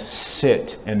telling us,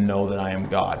 sit and know that I am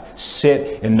God.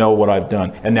 Sit and know what I've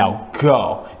done. And now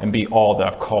go and be all that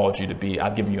I've called you to be.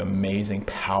 I've given you amazing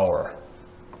power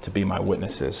to be my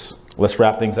witnesses. Let's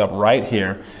wrap things up right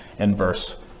here in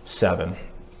verse 7.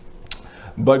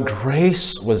 But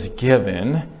grace was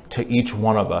given to each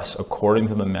one of us according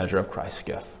to the measure of Christ's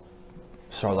gift.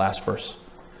 This is our last verse.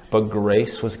 But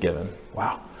grace was given.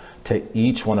 Wow. To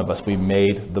each one of us, we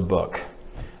made the book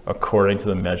according to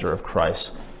the measure of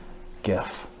Christ's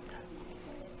gift.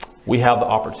 We have the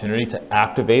opportunity to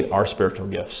activate our spiritual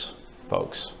gifts,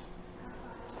 folks.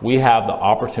 We have the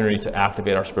opportunity to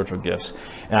activate our spiritual gifts.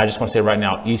 And I just want to say right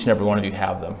now, each and every one of you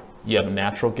have them. You have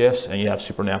natural gifts and you have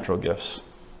supernatural gifts.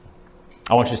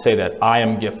 I want you to say that. I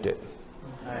am gifted.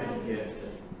 I am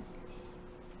gifted.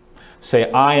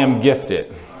 Say, I am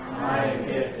gifted. I am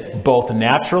gifted. Both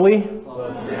naturally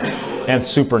and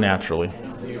supernaturally.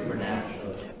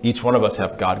 Each one of us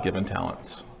have God-given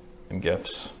talents and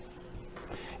gifts.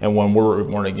 And when we're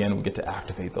born again, we get to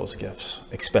activate those gifts,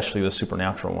 especially the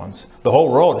supernatural ones. The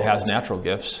whole world has natural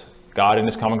gifts. God in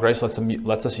his common grace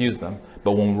lets us use them.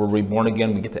 But when we're reborn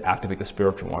again, we get to activate the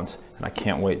spiritual ones. And I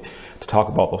can't wait to talk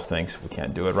about those things. We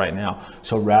can't do it right now.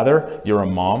 So rather, you're a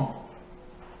mom,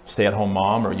 stay-at-home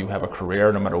mom, or you have a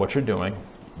career, no matter what you're doing,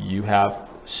 you have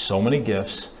so many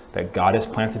gifts that God has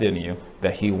planted in you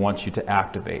that he wants you to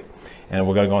activate. And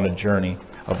we're going to go on a journey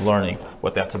of learning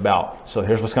what that's about. So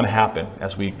here's what's going to happen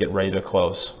as we get ready to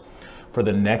close. For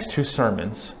the next 2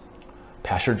 sermons,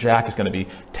 Pastor Jack is going to be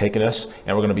taking us,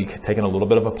 and we're going to be taking a little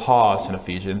bit of a pause in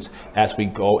Ephesians as we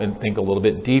go and think a little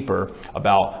bit deeper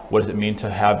about what does it mean to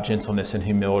have gentleness and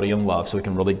humility and love, so we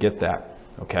can really get that,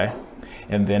 okay?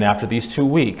 And then after these 2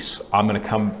 weeks, I'm going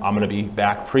to be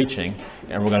back preaching,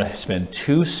 and we're going to spend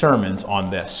 2 sermons on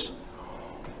this.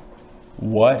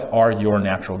 What are your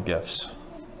natural gifts?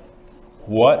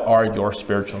 What are your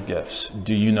spiritual gifts?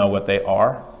 Do you know what they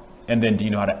are? And then do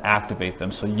you know how to activate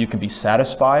them so you can be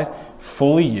satisfied,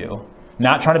 fully you,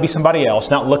 not trying to be somebody else,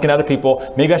 not looking at other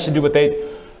people. Maybe I should do what they...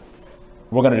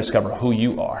 We're going to discover who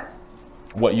you are,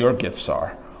 what your gifts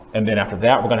are. And then after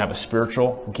that, we're going to have a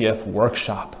spiritual gift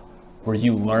workshop where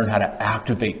you learn how to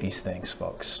activate these things,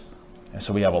 folks. And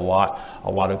so we have a lot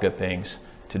of good things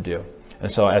to do. And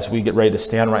so as we get ready to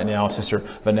stand right now, Sister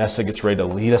Vanessa gets ready to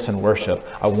lead us in worship,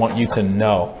 I want you to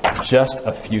know just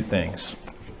a few things.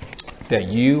 That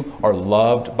you are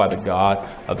loved by the God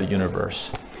of the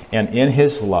universe. And in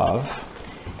his love,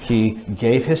 he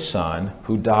gave his son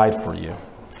who died for you.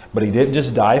 But he didn't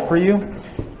just die for you.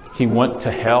 He went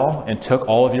to hell and took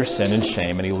all of your sin and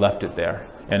shame, and he left it there.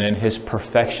 And in his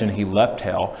perfection, he left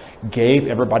hell, gave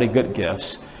everybody good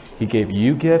gifts. He gave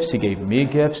you gifts. He gave me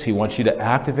gifts. He wants you to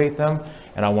activate them.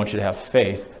 And I want you to have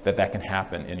faith that that can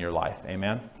happen in your life.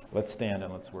 Amen? Let's stand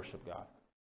and let's worship God.